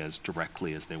not made as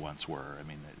directly as they once were. I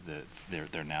mean,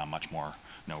 they're now much more.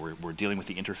 We're dealing with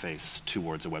the interface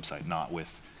towards a website, not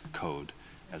with code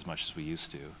as much as we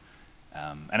used to.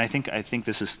 And I think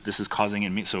this is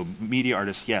causing so media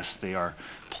artists, yes, they are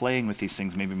playing with these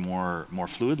things maybe more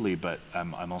fluidly, but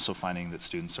I'm also finding that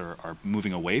students are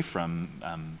moving away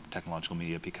from technological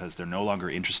media because they're no longer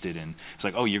interested in. It's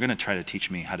like, oh, you're going to try to teach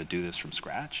me how to do this from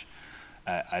scratch.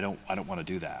 I don't want to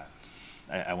do that.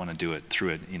 I want to do it through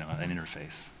an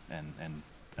interface, and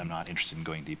I'm not interested in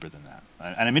going deeper than that.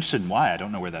 And I'm interested in why. I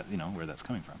don't know where that's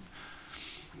coming from.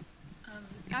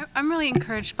 I'm really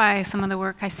encouraged by some of the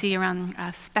work I see around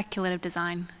speculative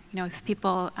design. It's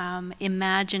people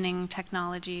imagining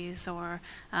technologies or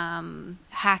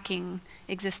hacking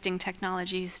existing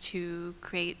technologies to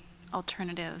create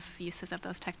alternative uses of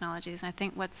those technologies. And I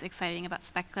think what's exciting about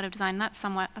speculative design, that's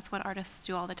what artists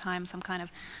do all the time, some kind of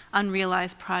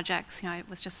unrealized projects. I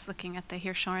was just looking at the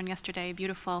Hirshhorn yesterday,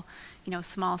 beautiful,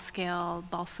 small-scale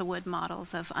balsa wood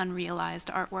models of unrealized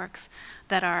artworks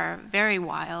that are very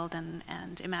wild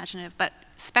and imaginative. But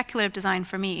speculative design,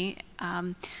 for me,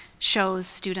 shows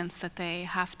students that they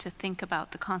have to think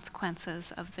about the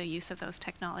consequences of the use of those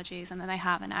technologies, and that they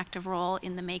have an active role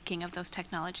in the making of those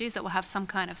technologies that will have some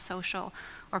kind of social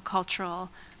or cultural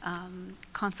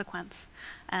consequence.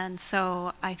 And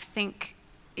so I think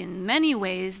in many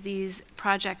ways these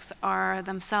projects are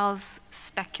themselves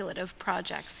speculative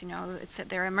projects.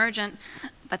 They're emergent,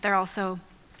 but they're also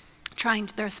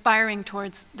they're aspiring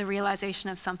towards the realization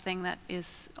of something that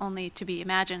is only to be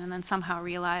imagined and then somehow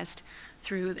realized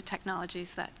through the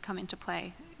technologies that come into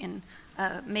play in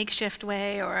a makeshift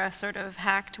way or a sort of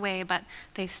hacked way, but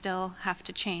they still have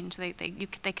to change.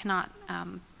 They cannot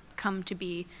come to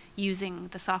be using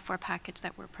the software package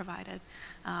that we're provided.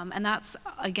 And that's,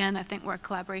 again, I think where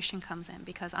collaboration comes in,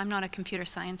 because I'm not a computer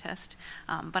scientist,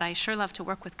 but I sure love to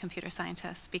work with computer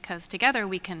scientists, because together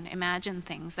we can imagine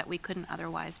things that we couldn't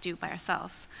otherwise do by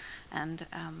ourselves. And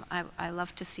I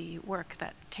love to see work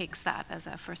that takes that as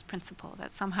a first principle,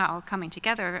 that somehow coming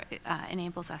together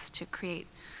enables us to create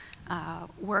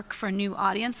work for new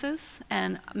audiences,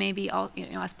 and maybe all,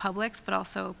 as publics, but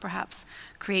also perhaps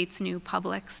creates new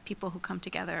publics, people who come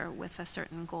together with a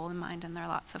certain goal in mind, and there are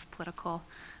lots of political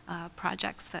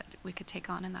projects that we could take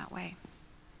on in that way.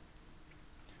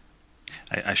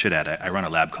 I should add, I run a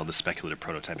lab called the Speculative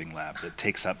Prototyping Lab that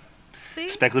takes up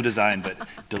speculative design, but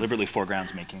deliberately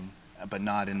foregrounds making, but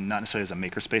not necessarily as a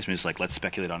makerspace. We're just like, let's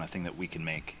speculate on a thing that we can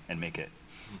make and make it,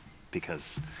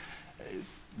 because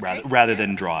rather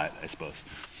than draw it, I suppose.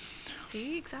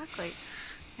 See, exactly.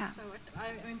 Yeah. So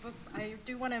I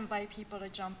do want to invite people to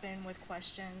jump in with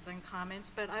questions and comments,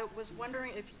 but I was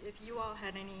wondering if you all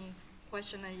had any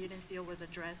question that you didn't feel was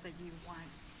addressed that you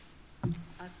want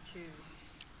us to.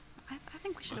 I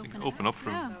think we should open up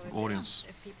for the audience.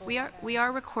 We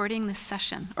are recording this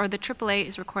session, or the AAA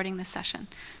is recording this session.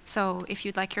 So if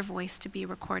you'd like your voice to be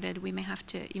recorded, you may have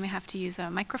to use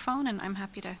a microphone, and I'm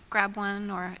happy to grab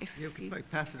one, or if you can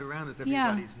pass it around as Yeah.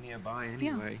 everybody's nearby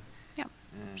anyway. Yeah.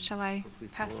 Shall I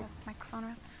pass the microphone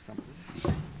around?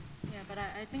 Yeah, but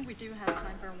I think we do have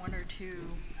time for one or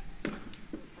two, a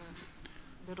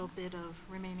little bit of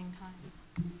remaining time.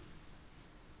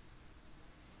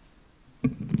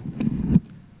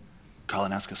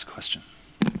 Colin, ask us a question.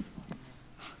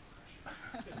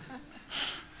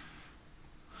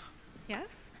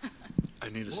 Yes? I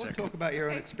need a I want second. to talk about your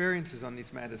own experiences on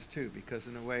these matters too, because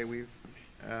in a way we've,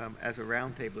 as a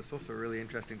roundtable, it's also really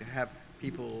interesting to have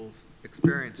people's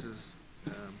experiences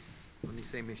on these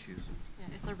same issues.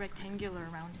 Yeah, it's a rectangular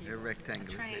round table. A rectangular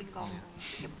Triangle.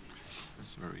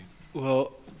 That's very.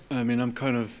 Well, I mean, I'm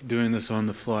kind of doing this on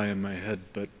the fly in my head,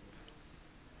 but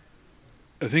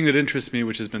a thing that interests me,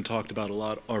 which has been talked about a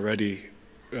lot already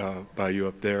by you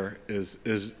up there, is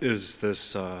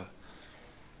this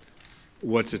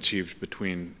what's achieved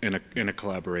between in a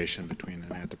collaboration between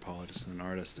an anthropologist and an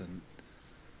artist. And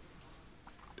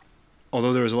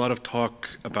although there was a lot of talk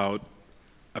about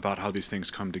how these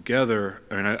things come together,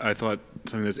 I mean, I thought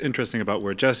something that's interesting about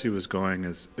where Jesse was going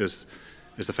is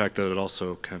the fact that it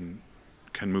also can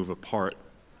move apart.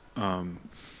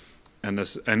 And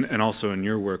this, and also in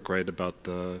your work, right, about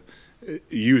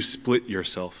you split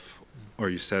yourself, or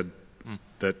you said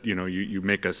that you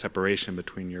make a separation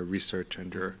between your research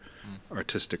and your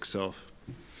artistic self,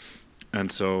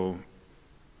 and so,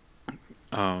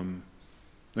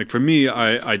 like for me,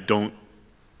 I don't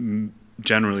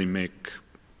generally make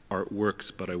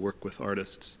artworks, but I work with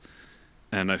artists,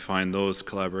 and I find those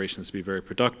collaborations to be very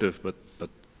productive. But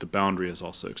the boundary is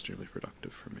also extremely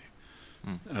productive for me.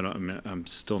 I'm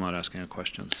still not asking a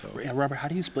question. So yeah, Robert, how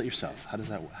do you split yourself? How does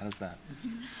that?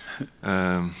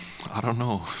 I don't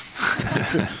know.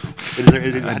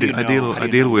 I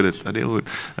deal with it.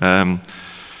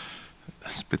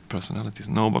 Split personalities.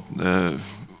 No, but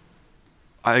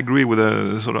I agree with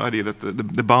the sort of idea that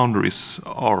the boundaries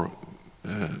are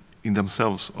in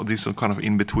themselves, or this kind of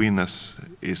in-betweenness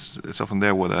is often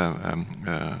there where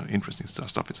the interesting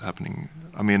stuff is happening.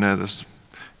 I mean, there's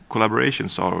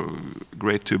collaborations are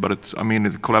great too, but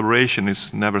the collaboration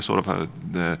is never sort of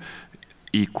the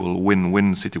equal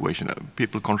win-win situation.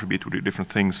 People contribute to different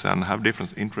things and have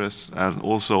different interests, and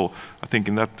also I think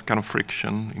in that kind of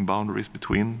friction in boundaries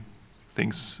between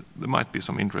things, there might be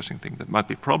some interesting things. There might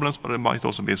be problems, but there might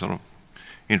also be sort of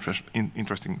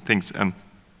interesting things. And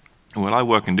when I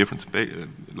work in different space,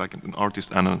 like an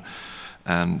artist and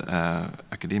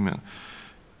academia,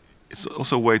 it's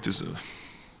also a way to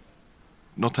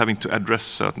not having to address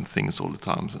certain things all the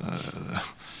time.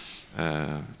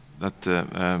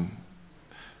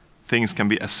 Things can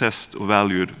be assessed or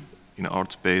valued in an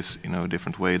art space in a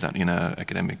different way than in an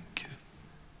academic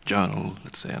journal,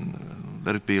 let's say, and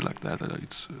let it be like that.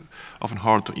 It's often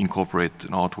hard to incorporate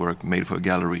an artwork made for a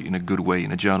gallery in a good way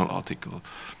in a journal article,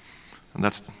 and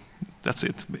that's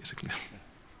it basically.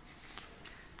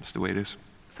 That's the way it is.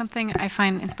 Something I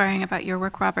find inspiring about your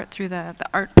work, Robert, through the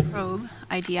art probe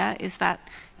idea is that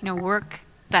work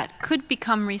that could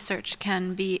become research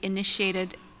can be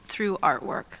initiated through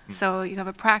artwork. So you have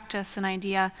a practice, an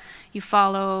idea, you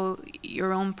follow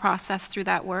your own process through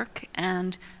that work,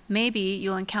 and maybe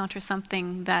you'll encounter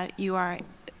something that you are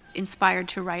inspired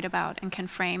to write about and can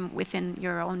frame within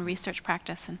your own research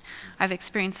practice. And I've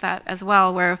experienced that as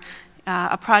well, where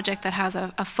a project that has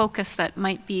a focus that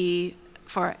might be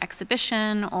for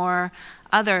exhibition or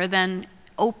other then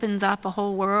opens up a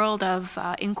whole world of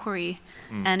inquiry,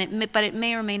 but it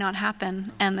may or may not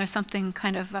happen, and there's something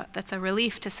kind of that's a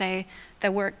relief to say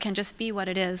the work can just be what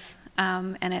it is,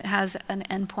 and it has an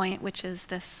endpoint, which is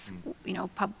this,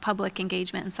 public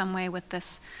engagement in some way with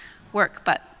this work,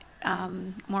 but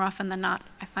more often than not,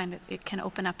 I find it can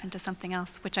open up into something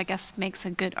else, which I guess makes a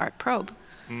good art probe.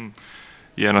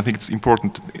 Yeah, and I think it's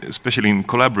important, especially in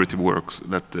collaborative works,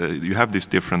 that you have these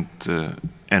different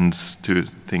ends to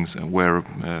things where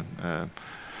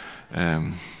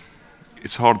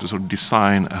it's hard to sort of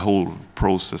design a whole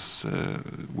process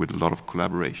with a lot of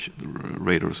collaborators.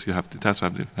 You have to, it has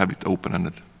to have it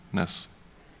open-endedness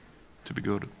to be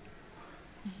good.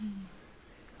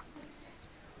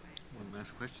 One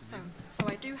last question. So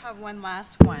I do have one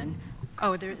last one.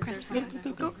 Oh, is there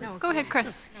something? Go ahead,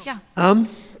 Chris. Yeah.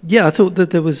 Yeah, I thought that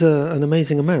there was an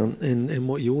amazing amount in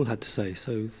what you all had to say,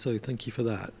 so thank you for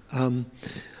that.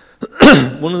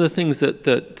 One of the things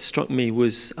that struck me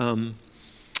was, in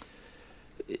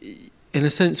a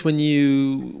sense, when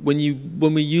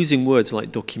we're using words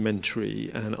like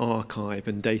documentary and archive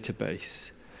and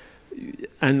database,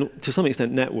 and to some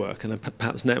extent network, and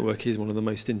perhaps network is one of the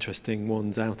most interesting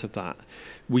ones out of that,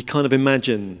 we kind of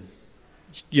imagine,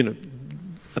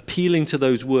 appealing to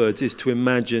those words is to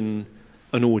imagine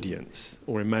an audience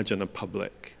or imagine a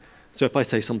public. So if I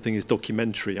say something is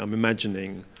documentary, I'm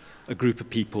imagining a group of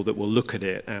people that will look at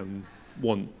it and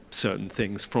want certain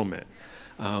things from it.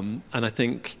 And I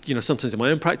think, sometimes in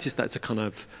my own practice, that's a kind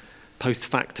of post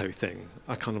facto thing.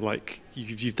 I kind of like,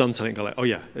 you've done something, go like, oh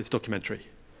yeah, it's documentary.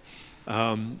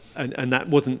 And that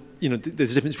wasn't,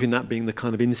 there's a difference between that being the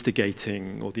kind of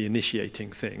instigating or the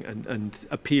initiating thing and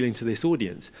appealing to this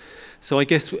audience. So I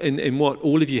guess in what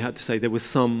all of you had to say, there was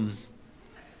some,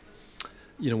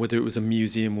 whether it was a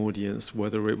museum audience,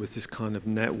 whether it was this kind of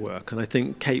network. And I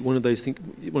think, Kate, one of the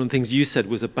things you said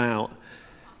was about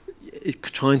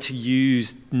trying to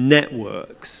use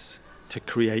networks to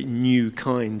create new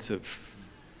kinds of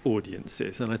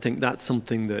audiences. And I think that's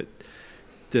something that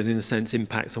in a sense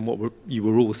impacts on what you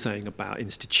were all saying about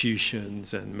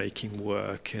institutions and making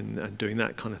work and doing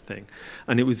that kind of thing.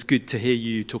 And it was good to hear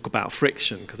you talk about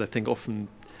friction, because I think often,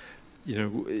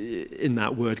 in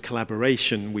that word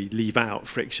collaboration, we leave out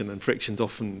friction, and friction's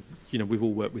often, we've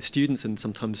all worked with students, and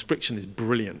sometimes friction is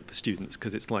brilliant for students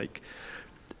because it's like,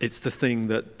 it's the thing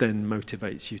that then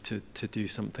motivates you to do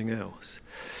something else.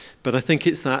 But I think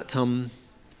it's that,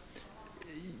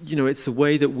 it's the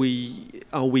way that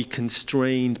we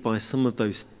constrained by some of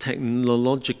those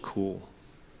technological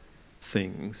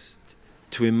things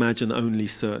to imagine only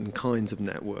certain kinds of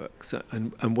networks.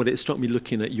 And what it struck me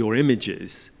looking at your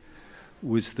images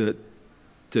was that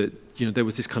there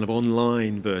was this kind of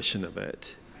online version of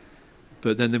it,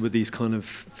 but then there were these kind of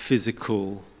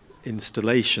physical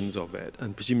installations of it,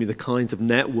 and presumably the kinds of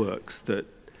networks that,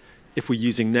 if we're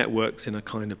using networks in a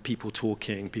kind of people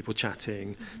talking, people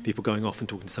chatting, people going off and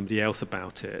talking to somebody else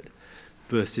about it,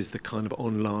 versus the kind of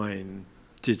online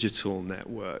digital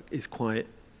network is quite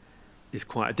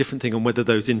a different thing, and whether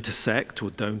those intersect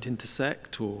or don't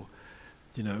intersect, or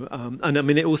and I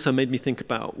mean, it also made me think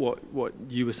about what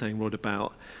you were saying, Rod,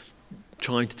 about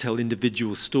trying to tell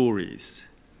individual stories.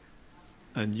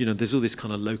 And there's all this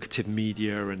kind of locative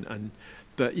media,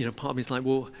 but part of me is like,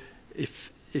 well,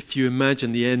 if you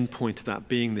imagine the end point of that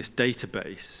being this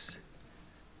database,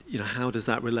 how does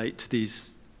that relate to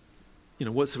these,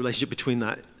 what's the relationship between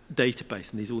that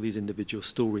database and all these individual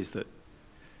stories that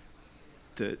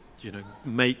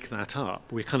make that up?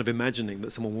 We're kind of imagining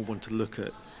that someone will want to look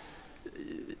at,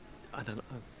 I don't know,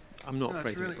 I'm not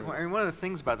phrasing it. I mean, one of the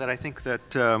things about that, I think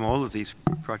that all of these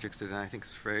projects did, and I think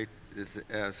is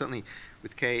certainly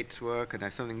with Kate's work, and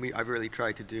that's something I've really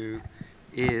tried to do,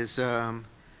 is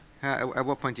at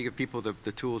what point do you give people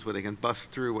the tools where they can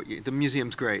bust through the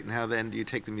museum's great, and how then do you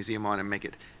take the museum on and make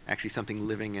it actually something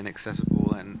living and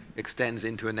accessible and extends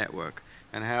into a network?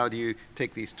 And how do you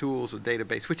take these tools with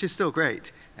database, which is still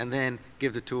great, and then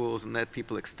give the tools and let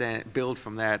people build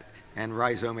from that and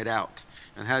rhizome it out?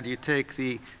 And how do you take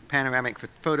the panoramic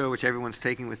photo, which everyone's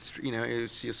taking with,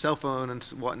 it's your cell phone and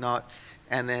whatnot,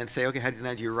 and then say, okay, how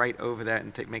do you write over that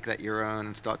and make that your own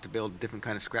and start to build a different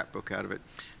kind of scrapbook out of it?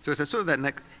 So it's a sort of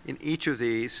that in each of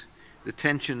these, the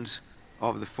tensions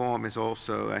of the form is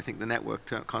also, I think the network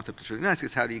concept is really nice,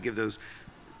 because how do you give those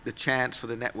the chance for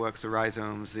the networks, the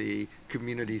rhizomes, the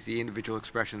communities, the individual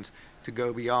expressions to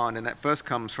go beyond. And that first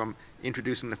comes from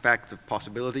introducing the fact of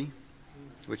possibility,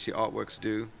 which the artworks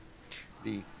do,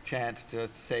 the chance to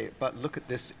say, but look at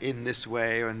this in this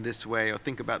way, or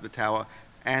think about the tower,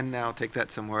 and now take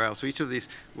that somewhere else. So each of these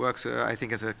works, I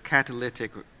think, has a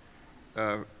catalytic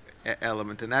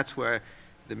element, and that's where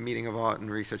the meeting of art and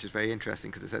research is very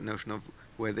interesting, because it's that notion of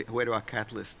where do our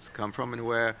catalysts come from, and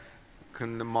where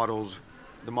can the models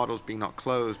being not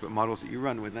closed, but models that you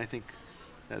run with. And I think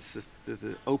that's just, there's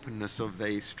an openness of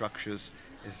these structures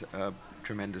is a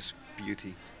tremendous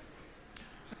beauty.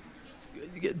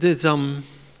 There's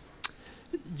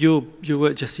your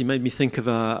work, Jesse, made me think of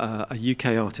a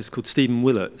UK artist called Stephen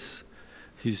Willets,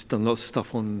 who's done lots of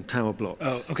stuff on tower blocks.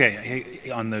 Oh, okay.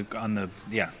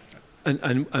 Yeah.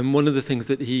 And one of the things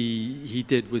that he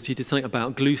did was he did something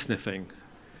about glue sniffing,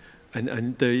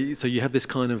 so you have this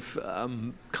kind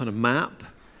of map,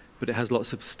 but it has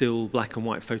lots of still black and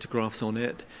white photographs on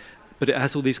it, but it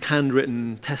has all these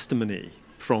handwritten testimony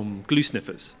from glue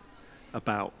sniffers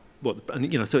about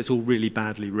so it's all really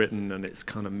badly written and it's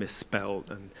kind of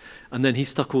misspelled, and then he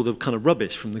stuck all the kind of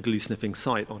rubbish from the glue sniffing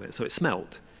site on it, so it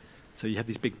smelled. So you have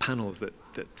these big panels that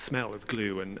smell of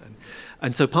glue,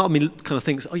 and so part of me kind of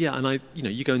thinks, oh yeah, and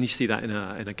you go and you see that in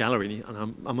a gallery,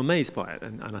 and I'm amazed by it,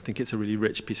 and I think it's a really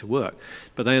rich piece of work.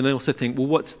 But then I also think,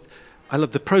 well, I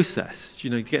love the process,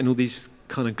 getting all these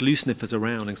kind of glue sniffers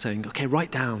around and saying, okay,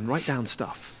 write down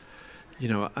stuff,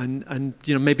 and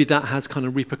maybe that has kind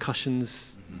of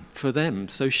repercussions for them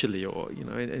socially, or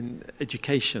in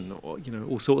education, or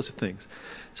all sorts of things.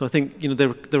 So I think there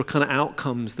are kind of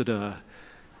outcomes that are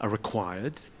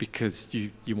required because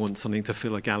you want something to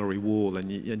fill a gallery wall,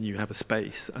 and you have a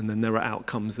space, and then there are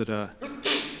outcomes that are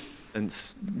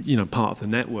part of the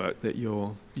network that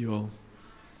you're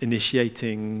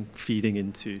initiating, feeding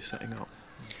into, setting up.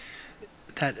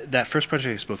 That first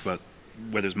project I spoke about,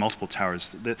 where there's multiple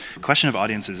towers, the question of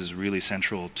audiences is really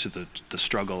central to the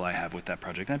struggle I have with that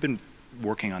project. And I've been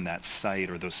working on that site,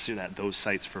 or those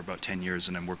sites, for about 10 years,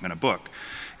 and I'm working on a book.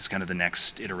 It's kind of the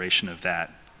next iteration of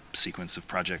that sequence of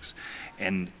projects,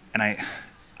 and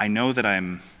I know that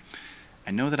I'm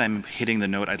hitting the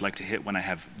note I'd like to hit when I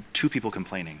have two people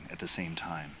complaining at the same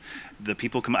time. The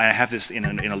people I have this in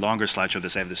a longer slideshow of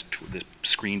this. I have this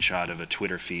screenshot of a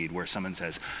Twitter feed where someone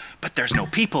says, "But there's no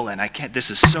people, and I can't. This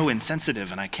is so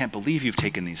insensitive, and I can't believe you've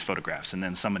taken these photographs." And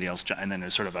then somebody else, and then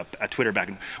there's sort of a Twitter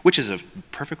back, which is a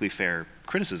perfectly fair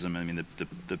criticism. I mean,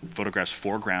 the photographs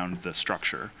foreground the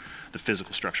structure, the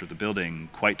physical structure of the building,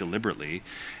 quite deliberately.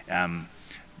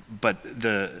 But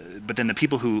then the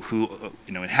people who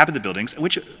inhabit the buildings,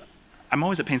 which I'm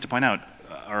always at pains to point out,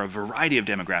 are a variety of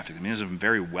demographics. I mean, there's some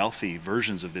very wealthy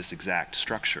versions of this exact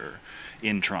structure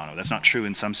in Toronto. That's not true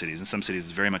in some cities. In some cities,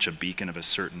 it's very much a beacon of a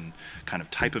certain kind of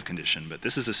type of condition. But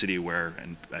this is a city where,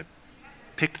 and I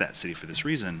picked that city for this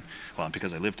reason, well,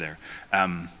 because I lived there.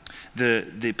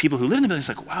 The people who live in the building, it's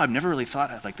like, wow, I've never really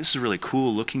thought, like, this is a really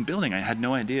cool looking building. I had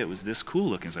no idea it was this cool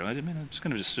looking. So I just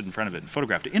kind of stood in front of it and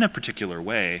photographed it in a particular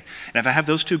way. And if I have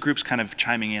those two groups kind of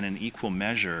chiming in equal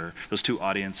measure, those two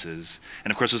audiences,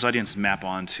 and of course those audiences map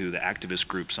onto the activist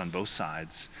groups on both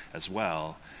sides as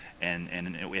well. And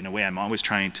in a way, I'm always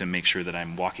trying to make sure that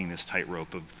I'm walking this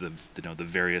tightrope of the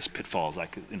various pitfalls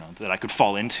that I could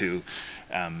fall into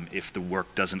if the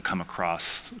work doesn't come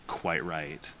across quite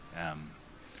right.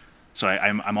 So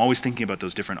I'm always thinking about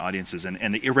those different audiences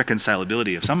and the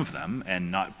irreconcilability of some of them, and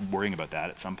not worrying about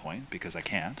that at some point because I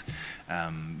can't.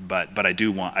 But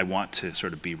I want to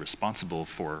sort of be responsible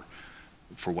for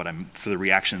the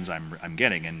reactions I'm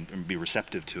getting, and be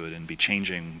receptive to it, and be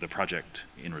changing the project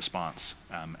in response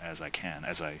as I can,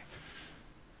 as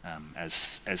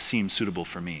seems suitable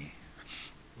for me.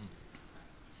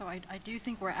 So I do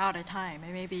think we're out of time,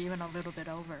 and maybe even a little bit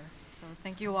over. So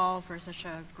thank you all for such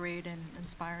a great and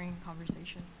inspiring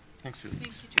conversation. Thanks, Julie.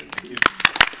 Thank you, Julie. Thank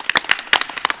you.